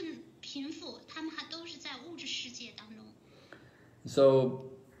无论贫富，他们还都是在物质世界当中。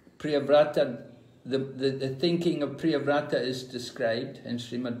So Priyavrata, the thinking of Priyavrata is described in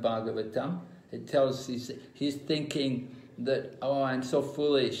Srimad Bhagavatam. It tells he's thinking that, oh, I'm so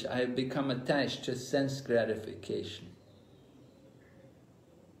foolish, I have become attached to sense gratification.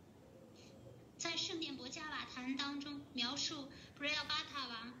 在圣殿博伽瓦坛当中描述 Priyavrata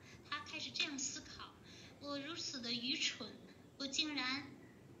王，他开始这样思考：我如此的愚蠢，我竟然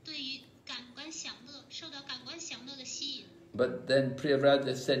对于感官享乐受到感官享乐的吸引。But then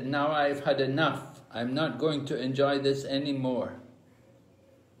Priyavrata said, now I've had enough. I'm not going to enjoy this anymore.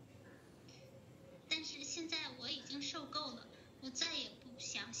 但是现在我已经受够了，我再也不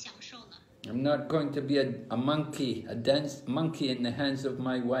想享受了。I'm not going to be a monkey, a dance monkey in the hands of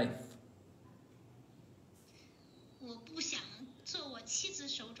my wife. 我不想做我妻子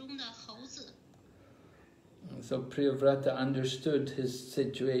手中的猴子。So Priyavrata understood his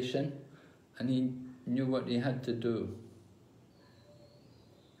situation and he knew what he had to do.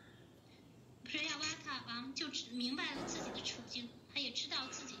 Priyavrata 王就明白了自己的处境，他也知道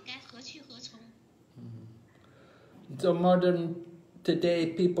自己该何去何从。So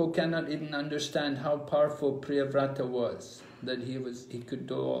today people cannot even understand how powerful Priyavrata was, that he could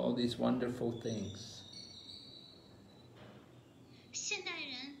do all these wonderful things. 现代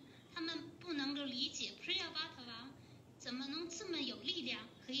人他们不能够理解 Priyavrata 王怎么能这么有力量，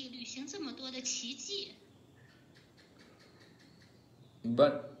可以履行这么多的奇迹。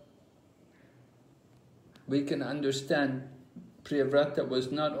But we can understand Priyavrata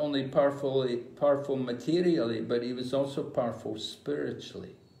was not only powerful materially, but he was also powerful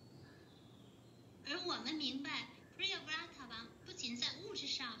spiritually. 而我们明白 Priyavrata 王不仅在物质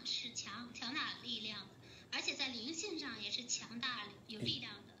上是强大力量，而且在灵性上也是强大有力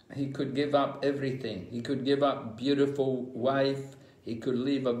量的。He could give up everything. He could give up beautiful wife. He could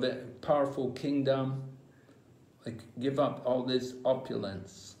leave a powerful kingdom. Like give up all this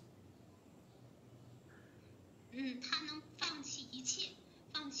opulence. 他能放弃一切，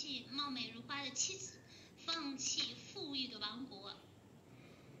放弃貌美如花的妻子，放弃富裕的王国。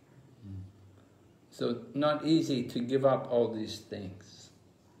So not easy to give up all these things.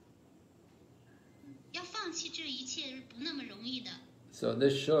 要放弃这一切是不那么容易的。So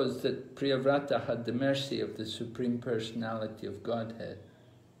this shows that Priyavrata had the mercy of the Supreme Personality of Godhead.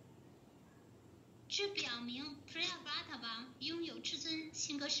 这表明 Priyavrata 王拥有至尊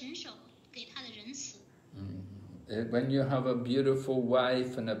性格神手给他的仁慈。When you have a beautiful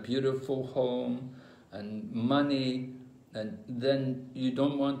wife and a beautiful home and money, and then you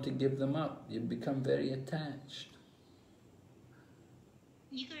don't want to give them up. You become very attached.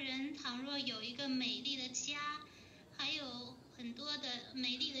 一个人倘若有一个美丽的家，还有很多的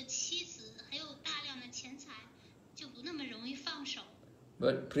美丽的妻子，还有大量的钱财，就不那么容易放手。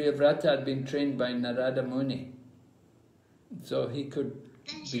But Priyavrata had been trained by Narada Muni, so he could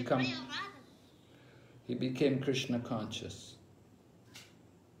become. He became Krishna conscious.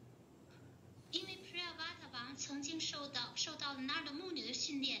 因为 Priyavrata 王曾经受到Narada Muni 的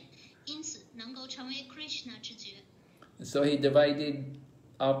训练，因此能够成为 Krishna 知觉。So he divided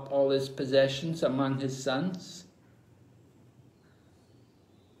up all his possessions among his sons.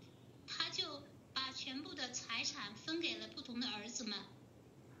 他就把全部的财产分给了不同的儿子们。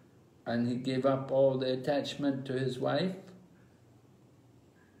And he gave up all the attachment to his wife.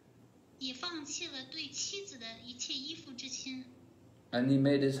 也放弃了对妻子的一切依附之心。And he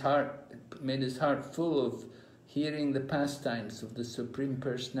made his heart full of hearing the pastimes of the Supreme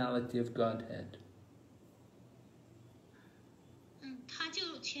Personality of Godhead. 他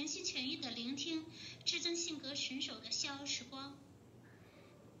就全心全意地聆听至尊性格神手的逍遥时光。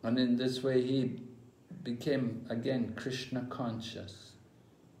And in this way he became again Krishna conscious.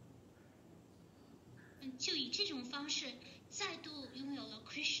 就以这种方式再度拥有了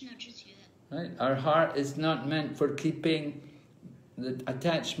Krishna 知觉。Right? Our heart is not meant for keeping the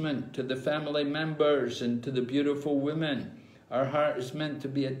attachment to the family members and to the beautiful women. Our heart is meant to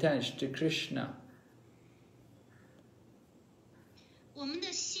be attached to Krishna. 我们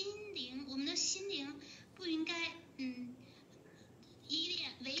的心灵不应该依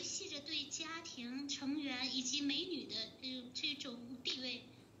恋维系着对家庭成员以及美女的这种地位，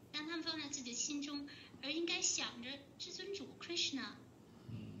让他们放在自己的心中，而应该想着至尊主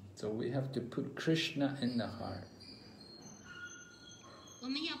Krishna。So we have to put Krishna in the heart. 我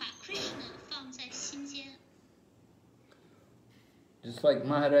们要把 Krishna 放在心间。Just like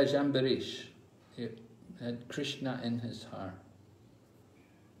Maharaja Ambarish, he had Krishna in his heart.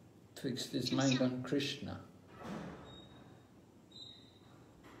 Fixed his mind on Krishna.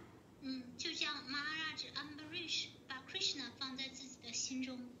 就像 Maharaja Ambarish 把 Krishna 放在自己的心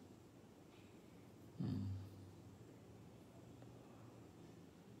中。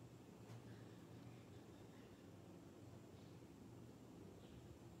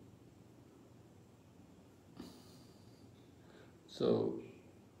So,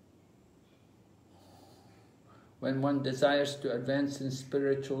 when one desires to advance in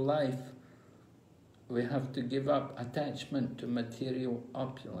spiritual life, we have to give up attachment to material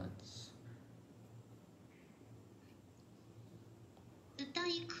opulence. 当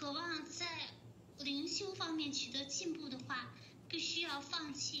你渴望在灵修方面取得进步的话，必须要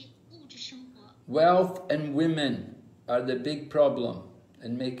放弃物质生活。Wealth and women are the big problem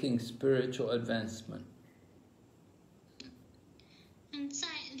in making spiritual advancement. 在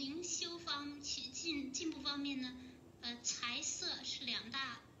灵修进步方面呢，财色是两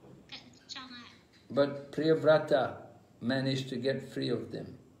大障碍。But Priyavrata managed to get free of them.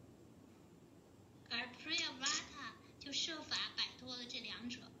 而 Priyavrata 就设法摆脱了这两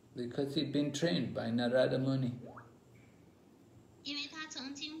者。Because he'd been trained by Narada Muni. 因为他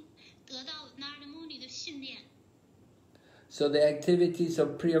曾经得到 Narada Muni 的训练。So the activities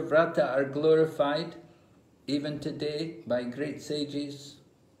of Priyavrata are glorified even today by great sages.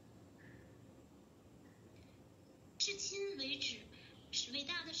 至今为止，伟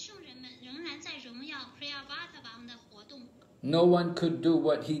大的圣人们仍然在荣耀 Priyavrata 王的活动。No one could do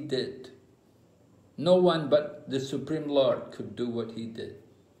what he did. No one but the Supreme Lord could do what he did.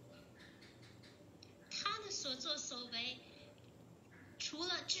 他的所作所为，除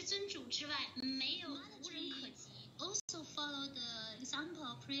了至尊主之外，没有无人可及。also follow the example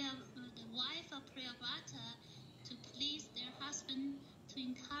of the wife of Priyavrata to please their husband, to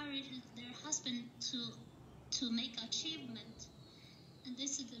encourage their husband to make achievement. And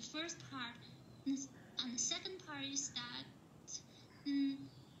this is the first part. And the second part is that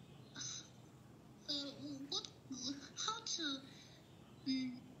how to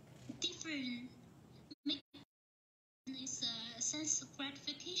different make this sense of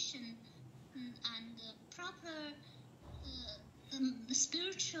gratification and proper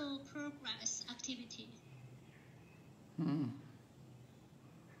spiritual progress activity.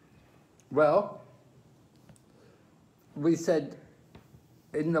 Well, we said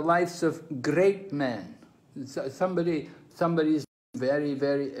in the lives of great men, somebody's very,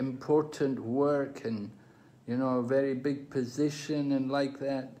 very important work and, you know, a very big position and like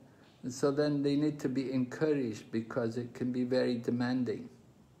that. And so then they need to be encouraged because it can be very demanding.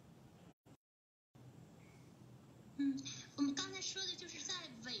 我们刚才说的就是在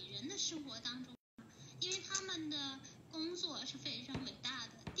伟人的生活当中，因为他们的工作是非常伟大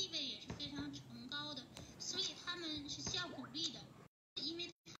的，地位也是非常崇高的，所以他们是需要鼓励的，因为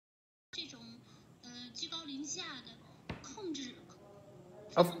这种居高临下的控制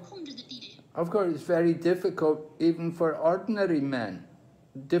的地位。Of course, it's very difficult even for ordinary men.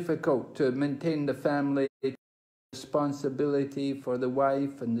 Difficult to maintain the family responsibility for the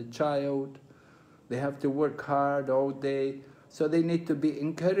wife and the child. They have to work hard all day, so they need to be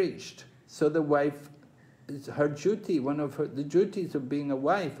encouraged. So the wife, it's her duty, the duties of being a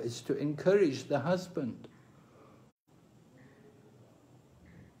wife is to encourage the husband.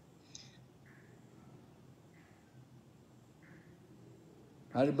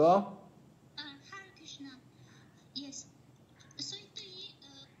 Haribol? Hare Krishna, yes. 所以对于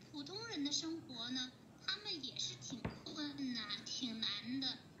普通人的生活呢，他们也是挺困难、挺难的，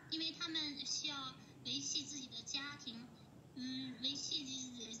因为他们需要维系自己的家庭，维系自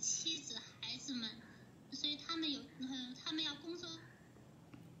己的妻子、孩子们，所以他们要工作，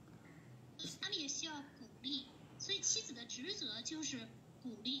他们也需要鼓励，所以妻子的职责就是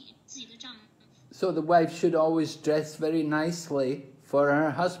鼓励自己的丈夫。So the wife should always dress very nicely for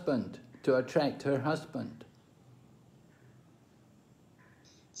her husband, to attract her husband.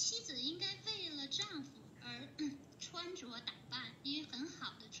 妻子应该为了丈夫而穿着打扮，因为很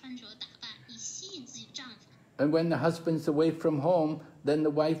好的穿着打扮，以吸引自己的丈夫。And when the husband's away from home, then the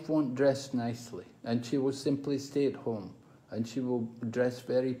wife won't dress nicely, and she will simply stay at home, and she will dress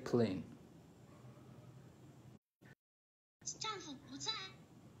very plain. 丈夫不在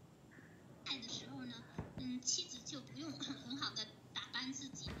的时候呢，妻子就不用很好的打扮自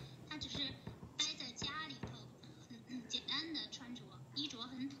己，她只是待在家里头，很简单的穿着，衣着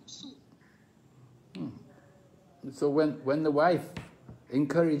很朴素。So when the wife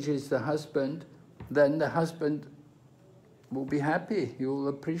encourages the husband, then the husband will be happy. He will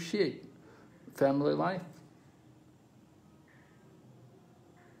appreciate family life.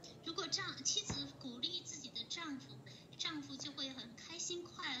 如果妻子鼓励自己的丈夫，丈夫就会很开心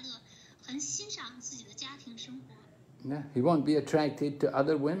快乐，很欣赏自己的家庭生活。Yeah, he won't be attracted to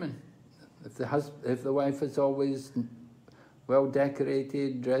other women. If the wife is always well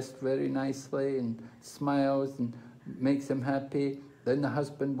decorated, dressed very nicely, and smiles and makes him happy, then the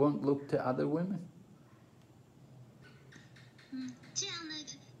husband won't look to other women. 这样呢，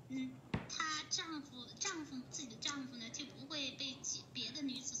自己的丈夫呢就不会被别的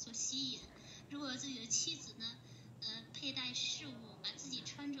女子所吸引。如果自己的妻子呢，佩戴饰物，把自己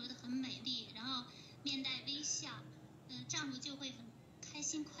穿着得很美丽，然后面带微笑，丈夫就会很开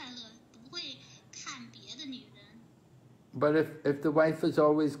心快乐，不会看别的女人。But if the wife is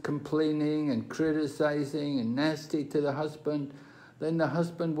always complaining and criticizing and nasty to the husband, then the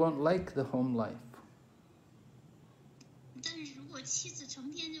husband won't like the home life. 但是如果妻子成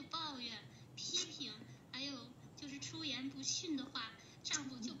天就抱怨、批评，还有就是出言不逊的话，丈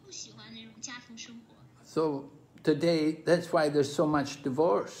夫就不喜欢那种家庭生活。So today, that's why there's so much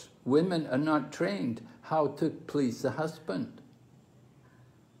divorce. Women are not trained how to please the husband.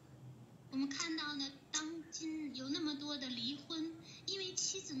 我们看到呢，当今有那么多的离婚，因为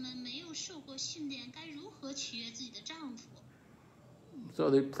妻子们没有受过训练，该如何取悦自己的丈夫。So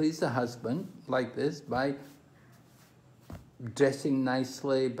they please the husband like this by dressing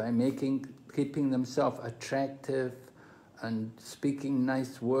nicely, by keeping themselves attractive and speaking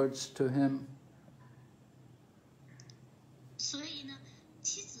nice words to him. 所以呢，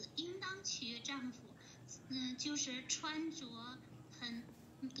妻子应当取悦丈夫，就是穿着很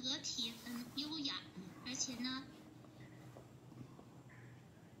得体、很优雅，而且呢，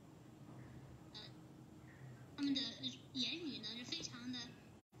他们的言语呢是非常的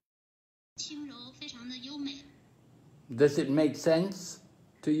轻柔，非常的优美。Does it make sense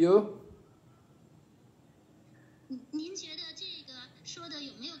to you? 您觉得这个说的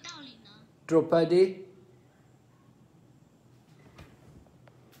有没有道理呢？ Draupadi?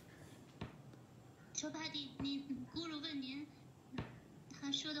 Draupadi，咕噜问您，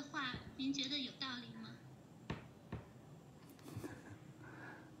他说的话，您觉得有道理吗？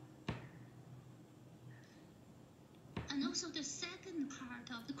 And also the second part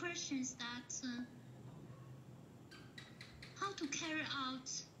of the question is that how to carry out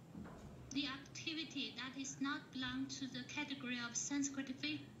the activity that is not belong to the category of sense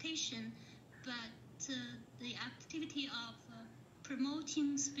gratification, but the activity of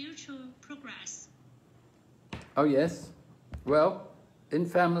promoting spiritual progress. Oh yes. Well, in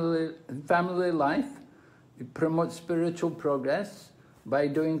family life, you promote spiritual progress by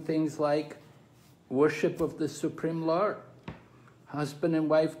doing things like worship of the Supreme Lord. Husband and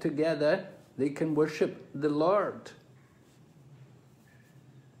wife together, they can worship the Lord.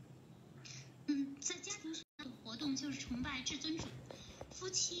 在家庭上的活动就是崇拜至尊主，夫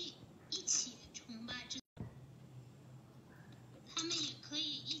妻一起崇拜至，他们也可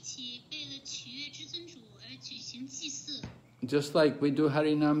以一起为了取悦至尊主而举行祭祀。Just like we do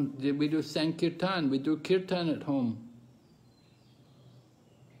Harinam, we do Sankirtan, we do Kirtan at home.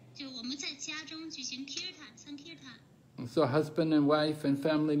 就我们在家中举行 Sankirtan。 So husband and wife and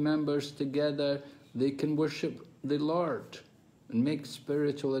family members together, they can worship the Lord and make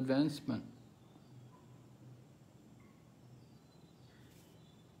spiritual advancement.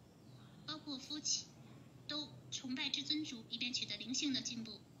 包括夫妻都崇拜至尊主，以便取得灵性的进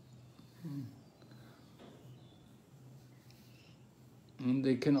步。And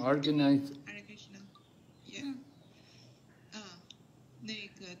they can organize. Hare Krishna. Yeah. 那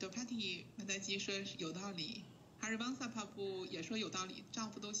个 Draupadi 马达基说有道理，哈尔邦萨帕布也说有道理，丈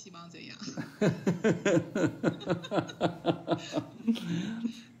夫都希望这样。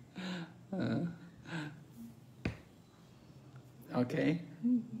Okay.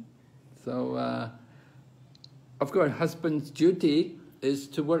 So, of course, husband's duty is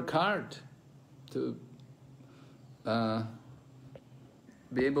to work hard, to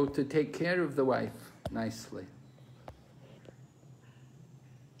be able to take care of the wife nicely.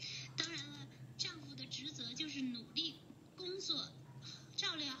 当然了，丈夫的职责就是努力工作，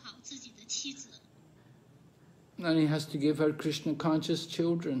照料好自己的妻子。 And he has to give her Krishna-conscious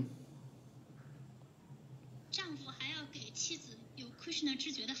children. 丈夫还要给妻子有 Krishna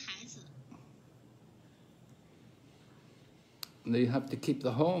知觉的孩子。 They have to keep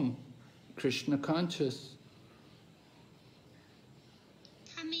the home Krishna-conscious.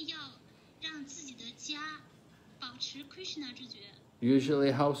 他们要让自己的家保持 Krishna 知觉。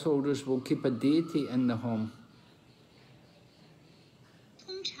 Usually householders will keep a deity in the home.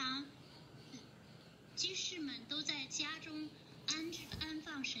 通常，居士们都在家中安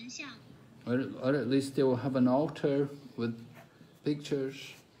放神像。 Or at least they will have an altar with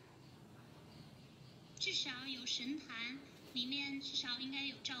pictures. 至少有神坛，里面至少应该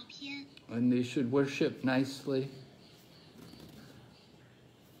有照片。 And they should worship nicely.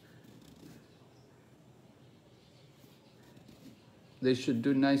 They should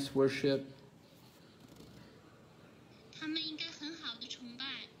do nice worship. 他们应该很好的崇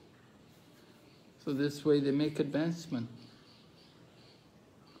拜。 So this way they make advancement.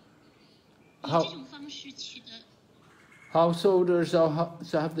 以这种方式取得。 Householders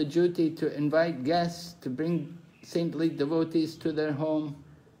also have the duty to invite guests to bring saintly devotees to their home.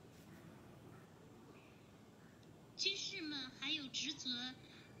 居士们还有职责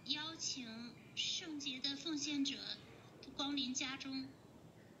邀请圣洁的奉献者光临家中，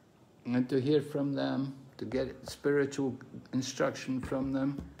 And to hear from them, to get spiritual instruction from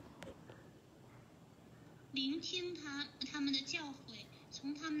them. 聆听他们的教诲，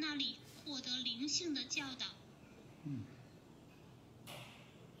从他们那里获得灵性的教导。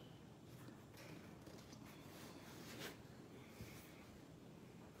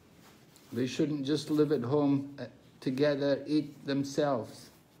 They shouldn't just live at home together, eat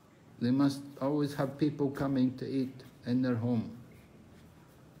themselves. They must always have people coming to eat in their home.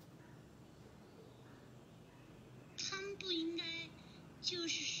 他们不应该就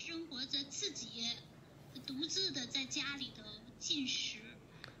是生活着自己独自的在家里头进食，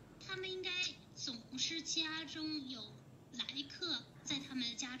他们应该总是家中有来客在他们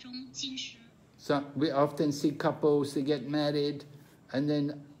的家中进食。 So we often see couples, they get married, and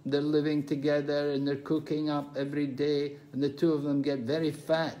then they're living together and they're cooking up every day, and the two of them get very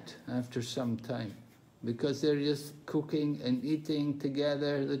fat after some time because they're just cooking and eating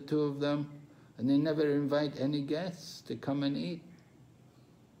together, the two of them, and they never invite any guests to come and eat.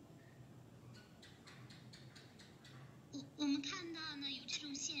 有这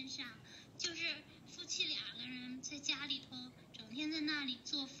种现象，就是夫妻两个人在家里头整天在那里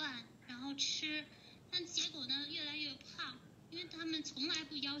做饭，然后吃，但结果呢越来越胖，因为他们从来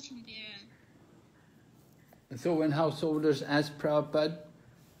不邀请别人。So when householders asked Prabhupada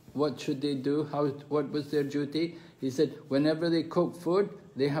what should they do, what was their duty, he said whenever they cook food,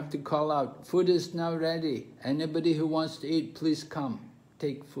 they have to call out, "Food is now ready. Anybody who wants to eat, please come,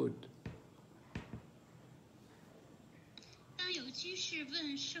 take food." 当有居士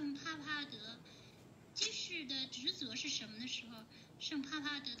问圣帕帕德，居士的职责是什么的时候，圣帕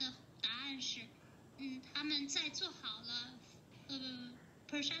帕德的答案是，他们在做好了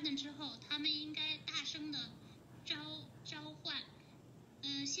prasada 之后，他们应该大声的召唤。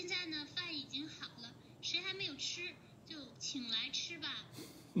现在呢，饭已经好了，谁还没有吃，就请来吃吧。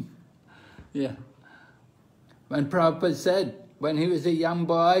Yeah. When Prabhupada said, when he was a young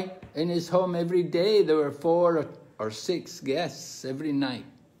boy, in his home every day there were 4 or 6 guests every night.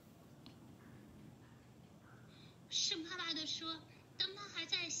 圣帕帕德说，当他还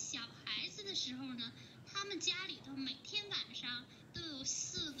在小孩子的时候呢，他们家里头每天晚上都有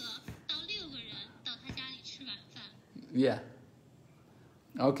4个到6个人到他家里吃晚饭。Yeah.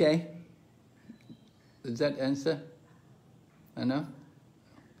 Okay. Does that answer? Enough?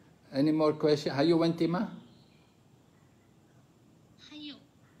 Any more questions? 还有问题吗？还有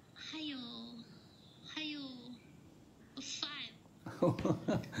5。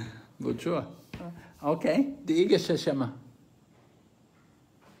不错。Okay. 第一个是什么？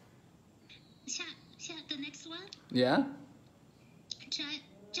下 the next one. Yeah.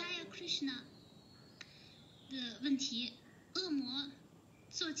 Jaya Krishna 的问题：恶魔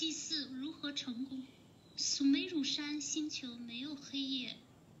做祭祀如何成功？苏梅鲁山星球没有黑夜，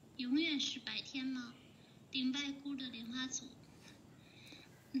永远是白天吗？顶拜姑的莲花组。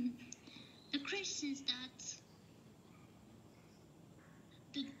The question is that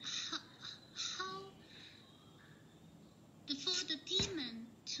how for the demon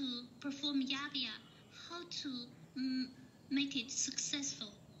to perform yagya, how to make it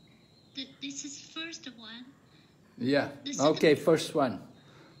successful? This is first one. Yeah. Okay, first one.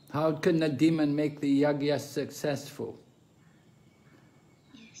 How can a demon make the yagya successful?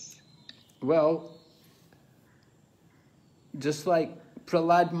 Yes. Well, just like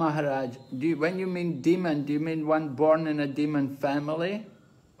Prahlad Maharaj, when you mean demon, do you mean one born in a demon family?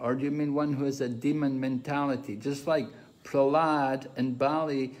 Or do you mean one who has a demon mentality? Just like Prahlad and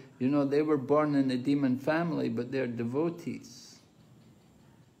Bali, you know, they were born in a demon family, but they're devotees.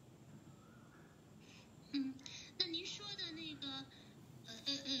 那您说的那个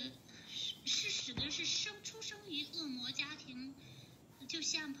是指的是出生于恶魔家庭，就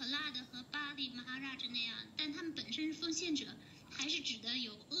像 Prahlad 和巴利 Maharaja 那样，但他们本身是奉献者，还是指的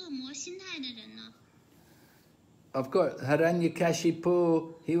有恶魔心态的人呢？ Of course,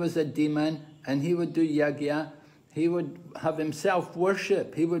 Hiranyakashipu, he was a demon, and he would do yagya. He would have himself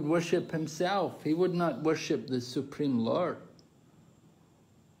worship. He would worship himself. He would not worship the Supreme Lord.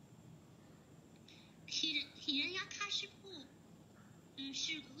 体人呀卡什布，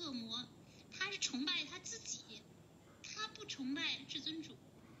是个恶魔，他是崇拜他自己，他不崇拜至尊主。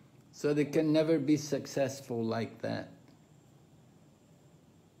So they can never be successful like that.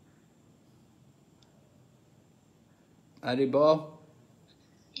 Haribol?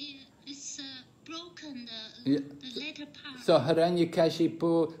 It's broken Yeah. the later part. So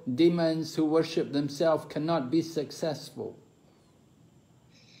Hiranyakashipu, demons who worship themselves cannot be successful.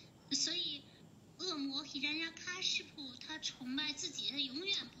 所以恶魔体人呀卡什布，他崇拜自己，他永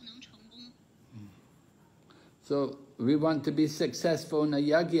远不能成功。So we want to be successful in a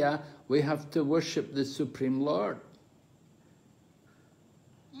yagya, we have to worship the Supreme Lord.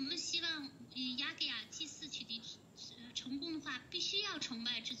 我们希望雅各亚祭祀取得成功的话，必须要崇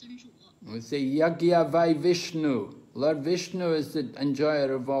拜至尊主。 We say yagya vai Vishnu. Lord Vishnu is the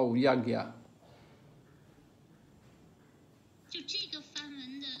enjoyer of all yagya. 就这个梵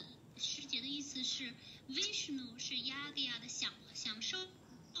文的师姐的意思是 ，Vishnu 是雅各亚的享受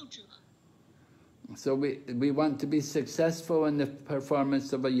者。 So we want to be successful in the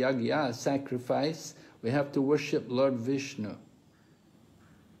performance of a yagya, a sacrifice. We have to worship Lord Vishnu.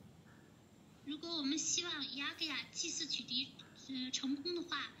 如果我们希望雅各亚祭祀取得成功的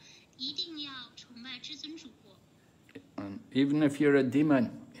话，一定要崇拜至尊主。 Even if you're a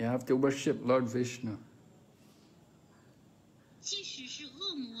demon, you have to worship Lord Vishnu. 即使是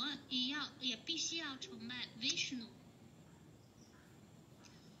恶魔，也必须要崇拜 Vishnu。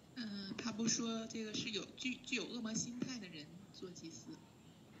 他不说这个是具有恶魔心态的人做祭祀。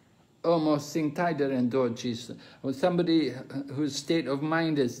 Almost Jesus. Or somebody whose state of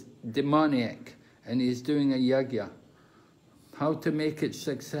mind is demoniac and he's doing a yagya. How to make it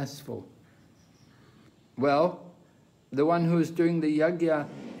successful? Well, the one who is doing the yajna,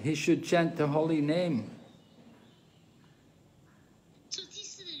 he should chant the holy name. 做祭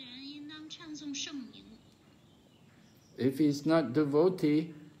祀的人应当唱诵圣名。 If he's not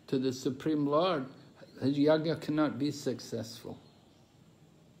devotee to the Supreme Lord, his yajna cannot be successful.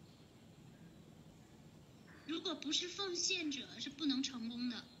 如果不是奉献者，是不能成功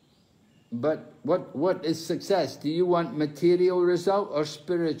的。 But what is success? Do you want material result or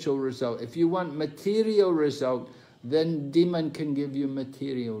spiritual result? If you want material result, then demon can give you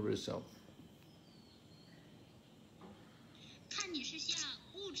material result. 看你是要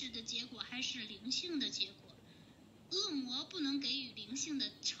物质的结果还是灵性的结果。恶魔不能给予灵性的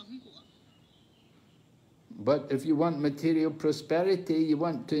成果。 But if you want material prosperity, you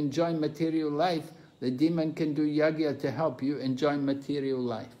want to enjoy material life, the demon can do yajna to help you enjoy material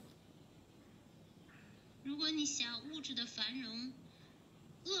life. 如果你想物质的繁荣，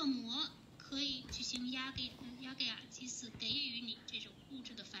恶魔可以举行亚给亚祭祀，给予你这种物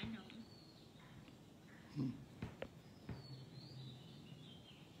质的繁荣。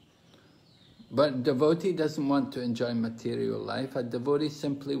 But devotee doesn't want to enjoy material life. A devotee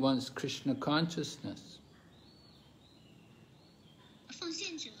simply wants Krishna consciousness. 奉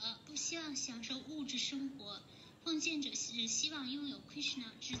献者不希望享受物质生活，奉献者是希望拥有 Krishna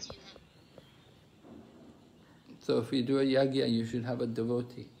知觉。 So if you do a yajna, you should have a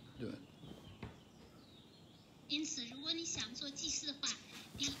devotee do it. 因此，如果你想做祭祀的话，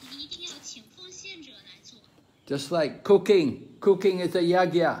你一定要请奉献者来做。 Just like cooking. Cooking is a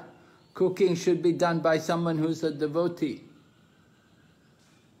yajna. Cooking should be done by someone who's a devotee.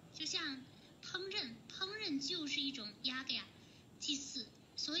 就像烹饪就是一种亚给祭祀，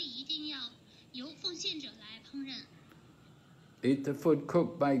所以一定要由奉献者来烹饪。 Eat the food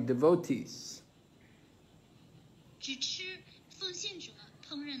cooked by devotees. 只吃奉献者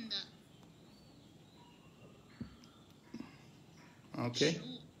烹饪的 Okay? 食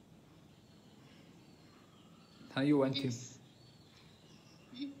物。 How you want to?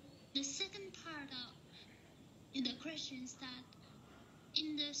 The second part of the question is that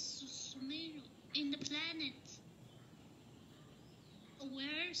in the Sumeru, in the planet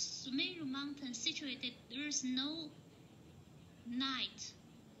where Sumeru mountain situated, there is no night.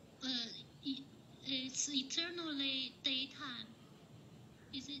 It's eternally daytime.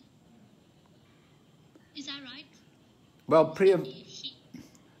 Is that right? Well,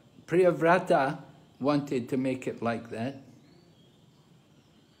 Priyavrata wanted to make it like that.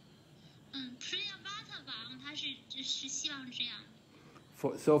 Priyavrata 王他是希望这样。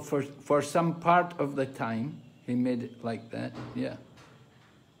 So for some part of the time, he made it like that, yeah.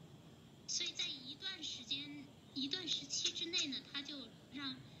 所以在一段时期之内呢，他就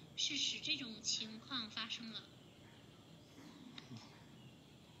使这种情况发生了。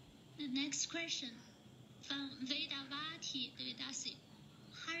The next question from Vedavati Devidasi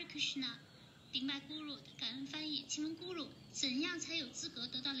Hare Krishna 顶拜咕噜，感恩翻译。请问咕噜，怎样才有资格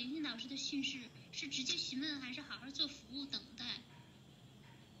得到灵性导师的训示？是直接询问，还是好好做服务等待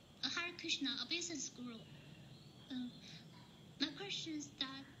？Hare Krishna, a business guru. My question is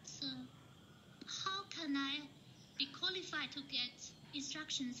that how can I be qualified to get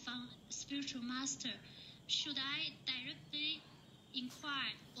instructions from spiritual master? Should I directly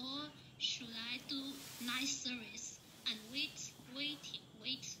inquire, or should I do nice service and wait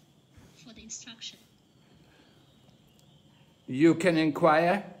for the instruction? You can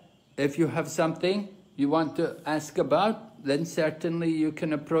inquire if you have something you want to ask about, then certainly you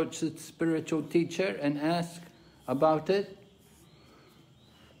can approach the spiritual teacher and ask about it.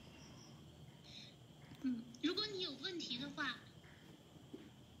 如果你有问题的话，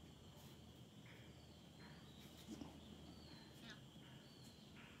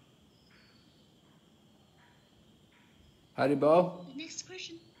 Haribol? The next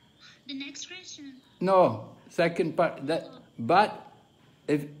question. No, second part. But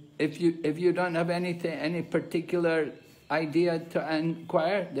if you don't have any particular idea to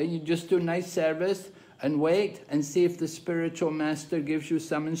inquire, then you just do nice service and wait and see if the spiritual master gives you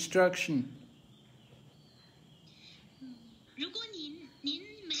some instruction. 如果您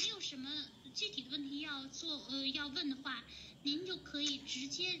没有什么具体的问题要问的话，您就可以直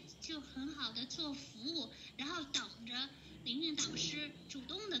接就很好的做服务，然后等着灵性导师主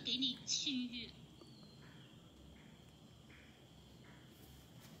动的给你训育。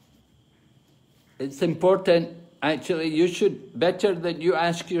It's important, actually, you should, better that you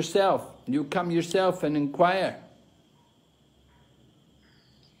ask yourself. You come yourself and inquire.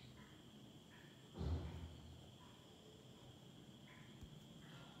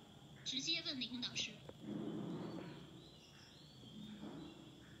 直接问灵性导师。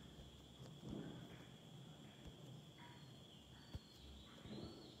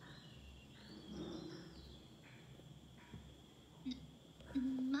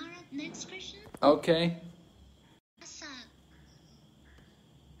Okay.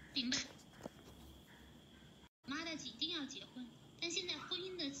 明白。妈的一定要结婚，但现在婚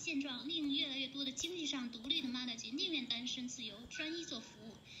姻的现状令越来越多的经济上独立的妈的姐宁愿单身自由，专一做服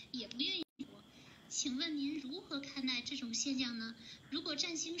务，也不愿意活。请问您如何看待这种现象呢？如果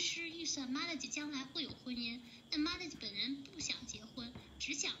占星师预算妈的姐将来会有婚姻，但妈的姐本人不想结婚，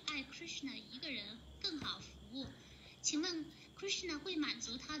只想爱 Krishna 一个人，更好服务。请问 Krishna 会满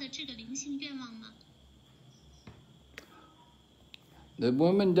足她的这个灵性愿望吗？ The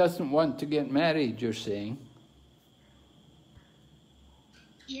woman doesn't want to get married, you're saying?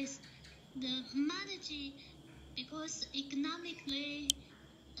 Yes, the Maharaja, because economically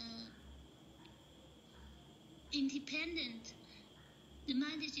independent, the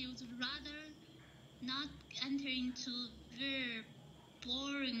Maharaja would rather not enter into very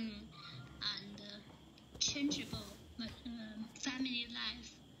boring and changeable family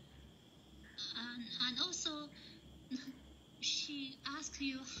life. And also, she asked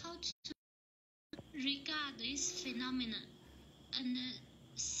you how to regard this phenomenon. And the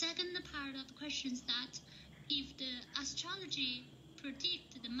second part of the question is that if the astrology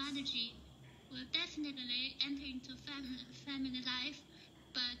predict the Maharaja will definitely enter into family life,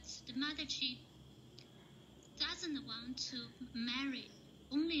 but the Maharaja doesn't want to marry,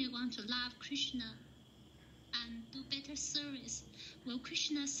 only want to love Krishna and do better service. Will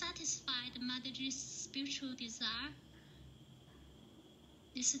Krishna satisfy the Maharaja's spiritual desire?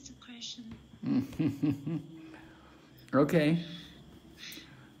 This is the question. Okay.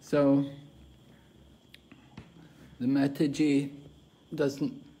 So, the Mataji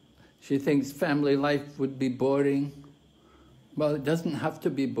doesn't, she thinks family life would be boring. Well, it doesn't have to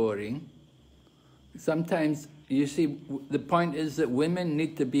be boring. Sometimes, you see, the point is that women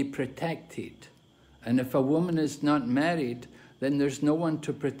need to be protected. And if a woman is not married, then there's no one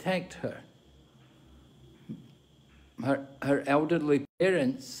to protect her. Her elderly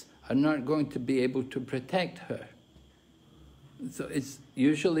parents are not going to be able to protect her. So it's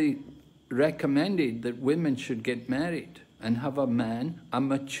usually recommended that women should get married and have a man, a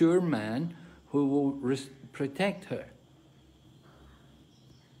mature man, who will protect her.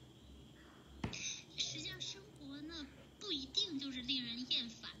 实际上，生活呢不一定就是令人厌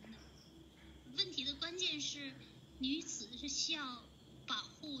烦的。问题的关键是，女子是需要保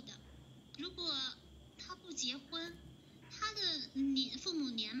护的。如果她不结婚，她的父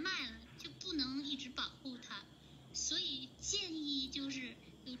母年迈了，就不能一直保护她。所以建议就是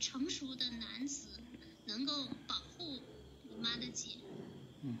有成熟的男子能够保护妈的姐。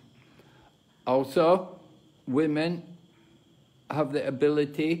Also, women have the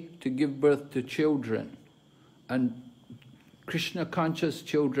ability to give birth to children, and Krishna-conscious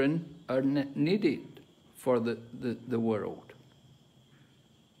children are needed for the world.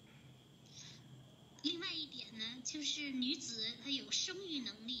 另外一点呢，就是女子她有生育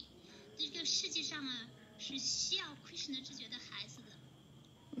能力，这个世界上啊是需要 Krishna 知觉的孩子的。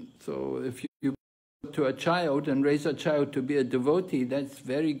So if you to a child and raise a child to be a devotee, that's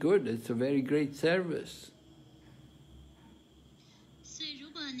very good. It's a very great service. 所以，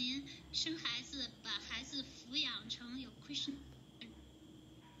如果您生孩子，把孩子抚养成有 Krishna。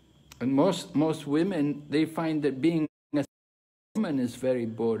 And most women, they find that being a woman is very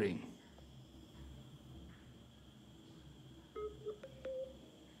boring.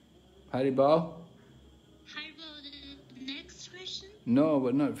 Haribal? Haribal, the next question? No,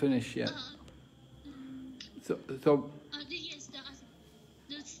 we're not finished yet. So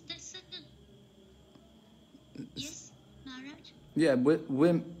yes, the second. Yes, Maharaj? yeah,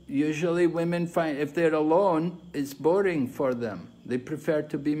 usually women find if they're alone, it's boring for them. They prefer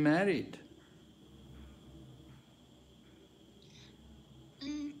to be married.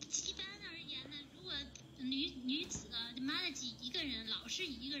 一般而言呢，如果女子妈的一个人，老是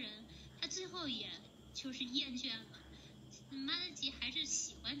一个人，她最后也就是厌倦了。妈的姐还是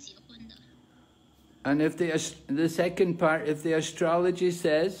喜欢结婚的。 And if the second part, if the astrology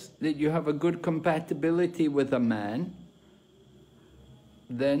says that you have a good compatibility with a man,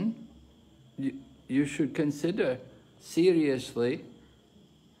 then you should consider seriously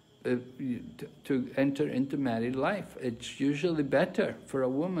to enter into married life. It's usually better for a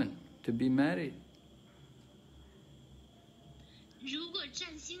woman to be married. 如果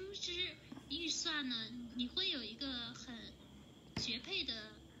占星师预算呢，你会有一个很绝配的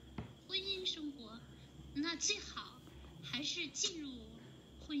婚姻生活，那最好还是进入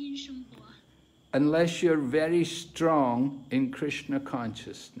婚姻生活。 Unless you're very strong in Krishna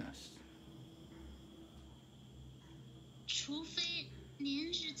consciousness. 除非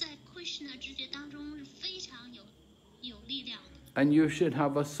您是在 Krishna 知觉当中是非常有力量的。And you should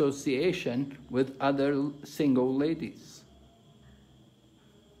have association with other single ladies.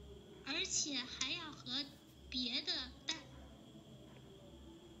 而且还要和别的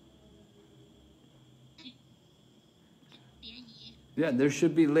联谊。Yeah, there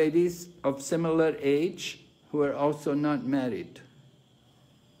should be ladies of similar age who are also not married.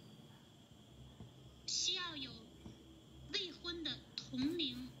 需要有未婚的同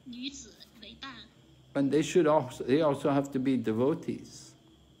龄女子为伴。And they also have to be devotees.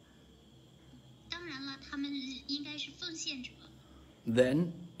 当然了，他们应该是奉献者。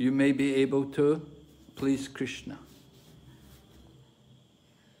Then you may be able to please Krishna.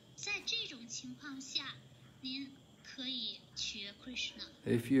 在这种情况下，您可以学 Krishna。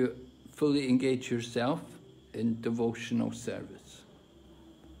 If you fully engage yourself in devotional service.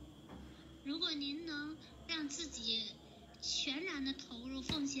 如果您能让自己全然的投入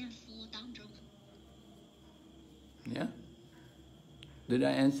奉献服务当中。 Yeah? Did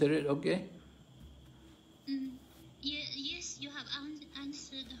I answer it okay? Yes, you have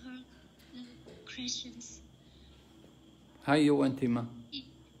answered her questions. 还有问题吗？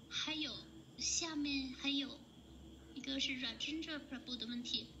还有，下面还有一个是Rajendra Prabhu的问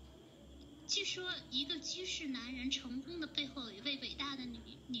题。据说一个居士男人成功的背后有一位伟大的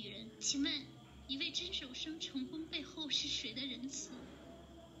女人，请问一位真守生成功背后是谁的仁慈？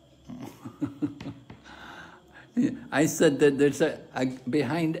 I said that there's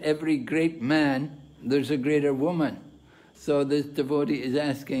behind every great man, there's a greater woman. So this devotee is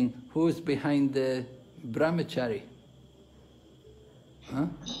asking, who's behind the brahmachari? Huh?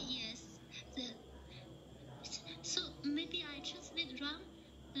 Yes. So maybe I translated wrong.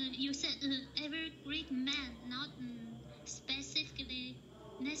 You said every great man, not specifically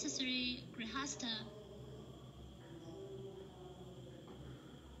necessary grihasta.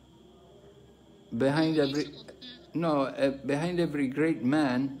 Behind every great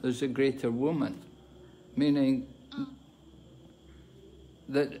man, there's a greater woman. Meaning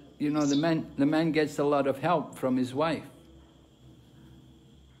that, you know, the man gets a lot of help from his wife.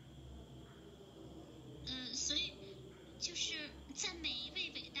 所以就是在每一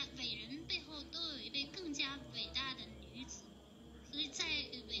位伟人背后都有一位更加伟大的女子，所以在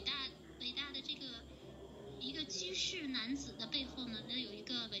伟大的这个一个居士男子的背后呢，有一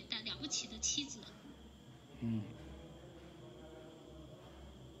个伟大了不起的妻子。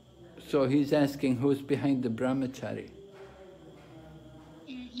So he's asking who's behind the brahmachari.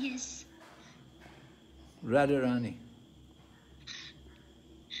 Yes. Radharani.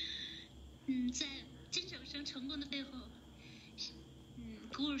 在真守生成功的背后，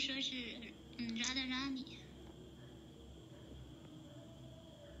古鲁说是Radharani。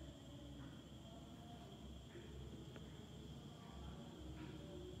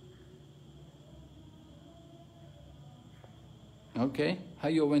Okay,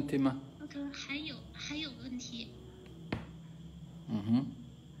 还有问题吗？ OK， 还有问题。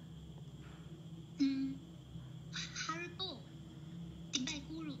Haribo， 顶拜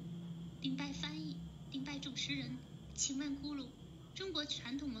咕噜，顶拜翻译，顶拜主持人。请问咕噜，中国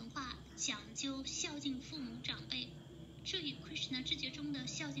传统文化讲究孝敬父母长辈，这与 Krishna 知觉中的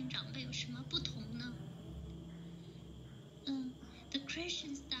孝敬长辈有什么不同呢？The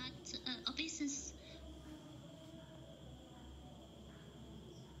Christians that obeisance.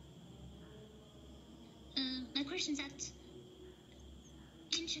 My question is that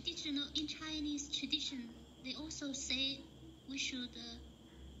in Chinese tradition, they also say we should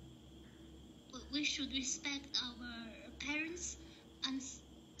respect our parents and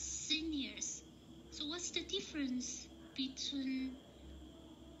seniors. So what's the difference between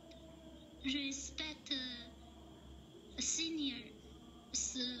respect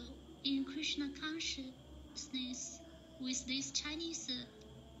seniors in Krishna consciousness with this Chinese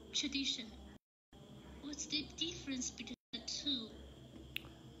tradition? What's the difference between the two?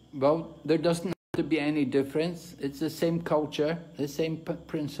 Well, there doesn't have to be any difference. It's the same culture, the same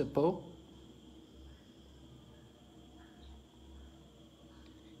principle.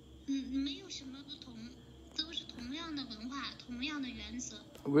 没有什么不同，都是同样的文化，同样的原则。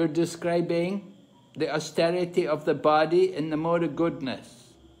We're describing the austerity of the body in the mode of goodness.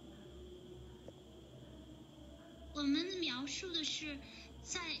 我们描述的是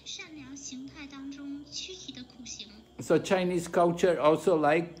在善良形态当中躯体的苦行。So Chinese culture also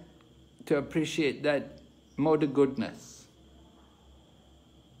like to appreciate that mode of goodness.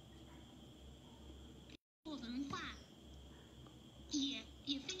 文化也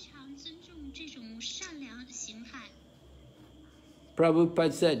非常尊重这种善良的形态。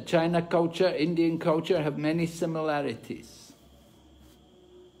Prabhupada said China culture, Indian culture have many similarities.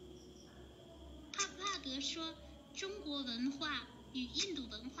 帕普拉德说，中国文化与印度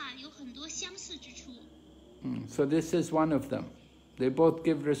文化有很多相似之处。So this is one of them. They both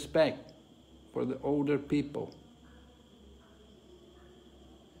give respect for the older people.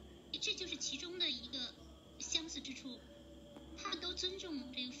 这就是其中的一个相似之处，他们都尊重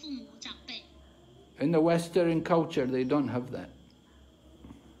这个父母长辈。In the Western culture, they don't have that.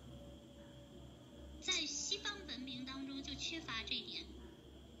 在西方文明当中就缺乏这一点。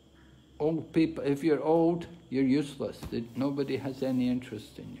Old people, if you're old, you're useless. Nobody has any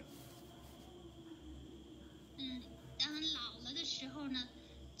interest in you. 当老了的时候呢，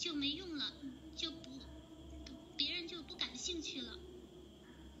就没用了，别人就不感兴趣了。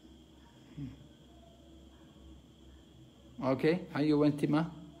Okay, 还有问题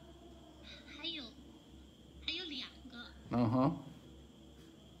吗？还有2个。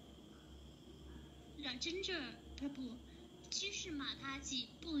Rajendra Prabhu，居士马他吉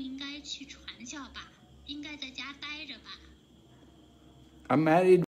不应该去传教吧？应该在家待着吧？ A married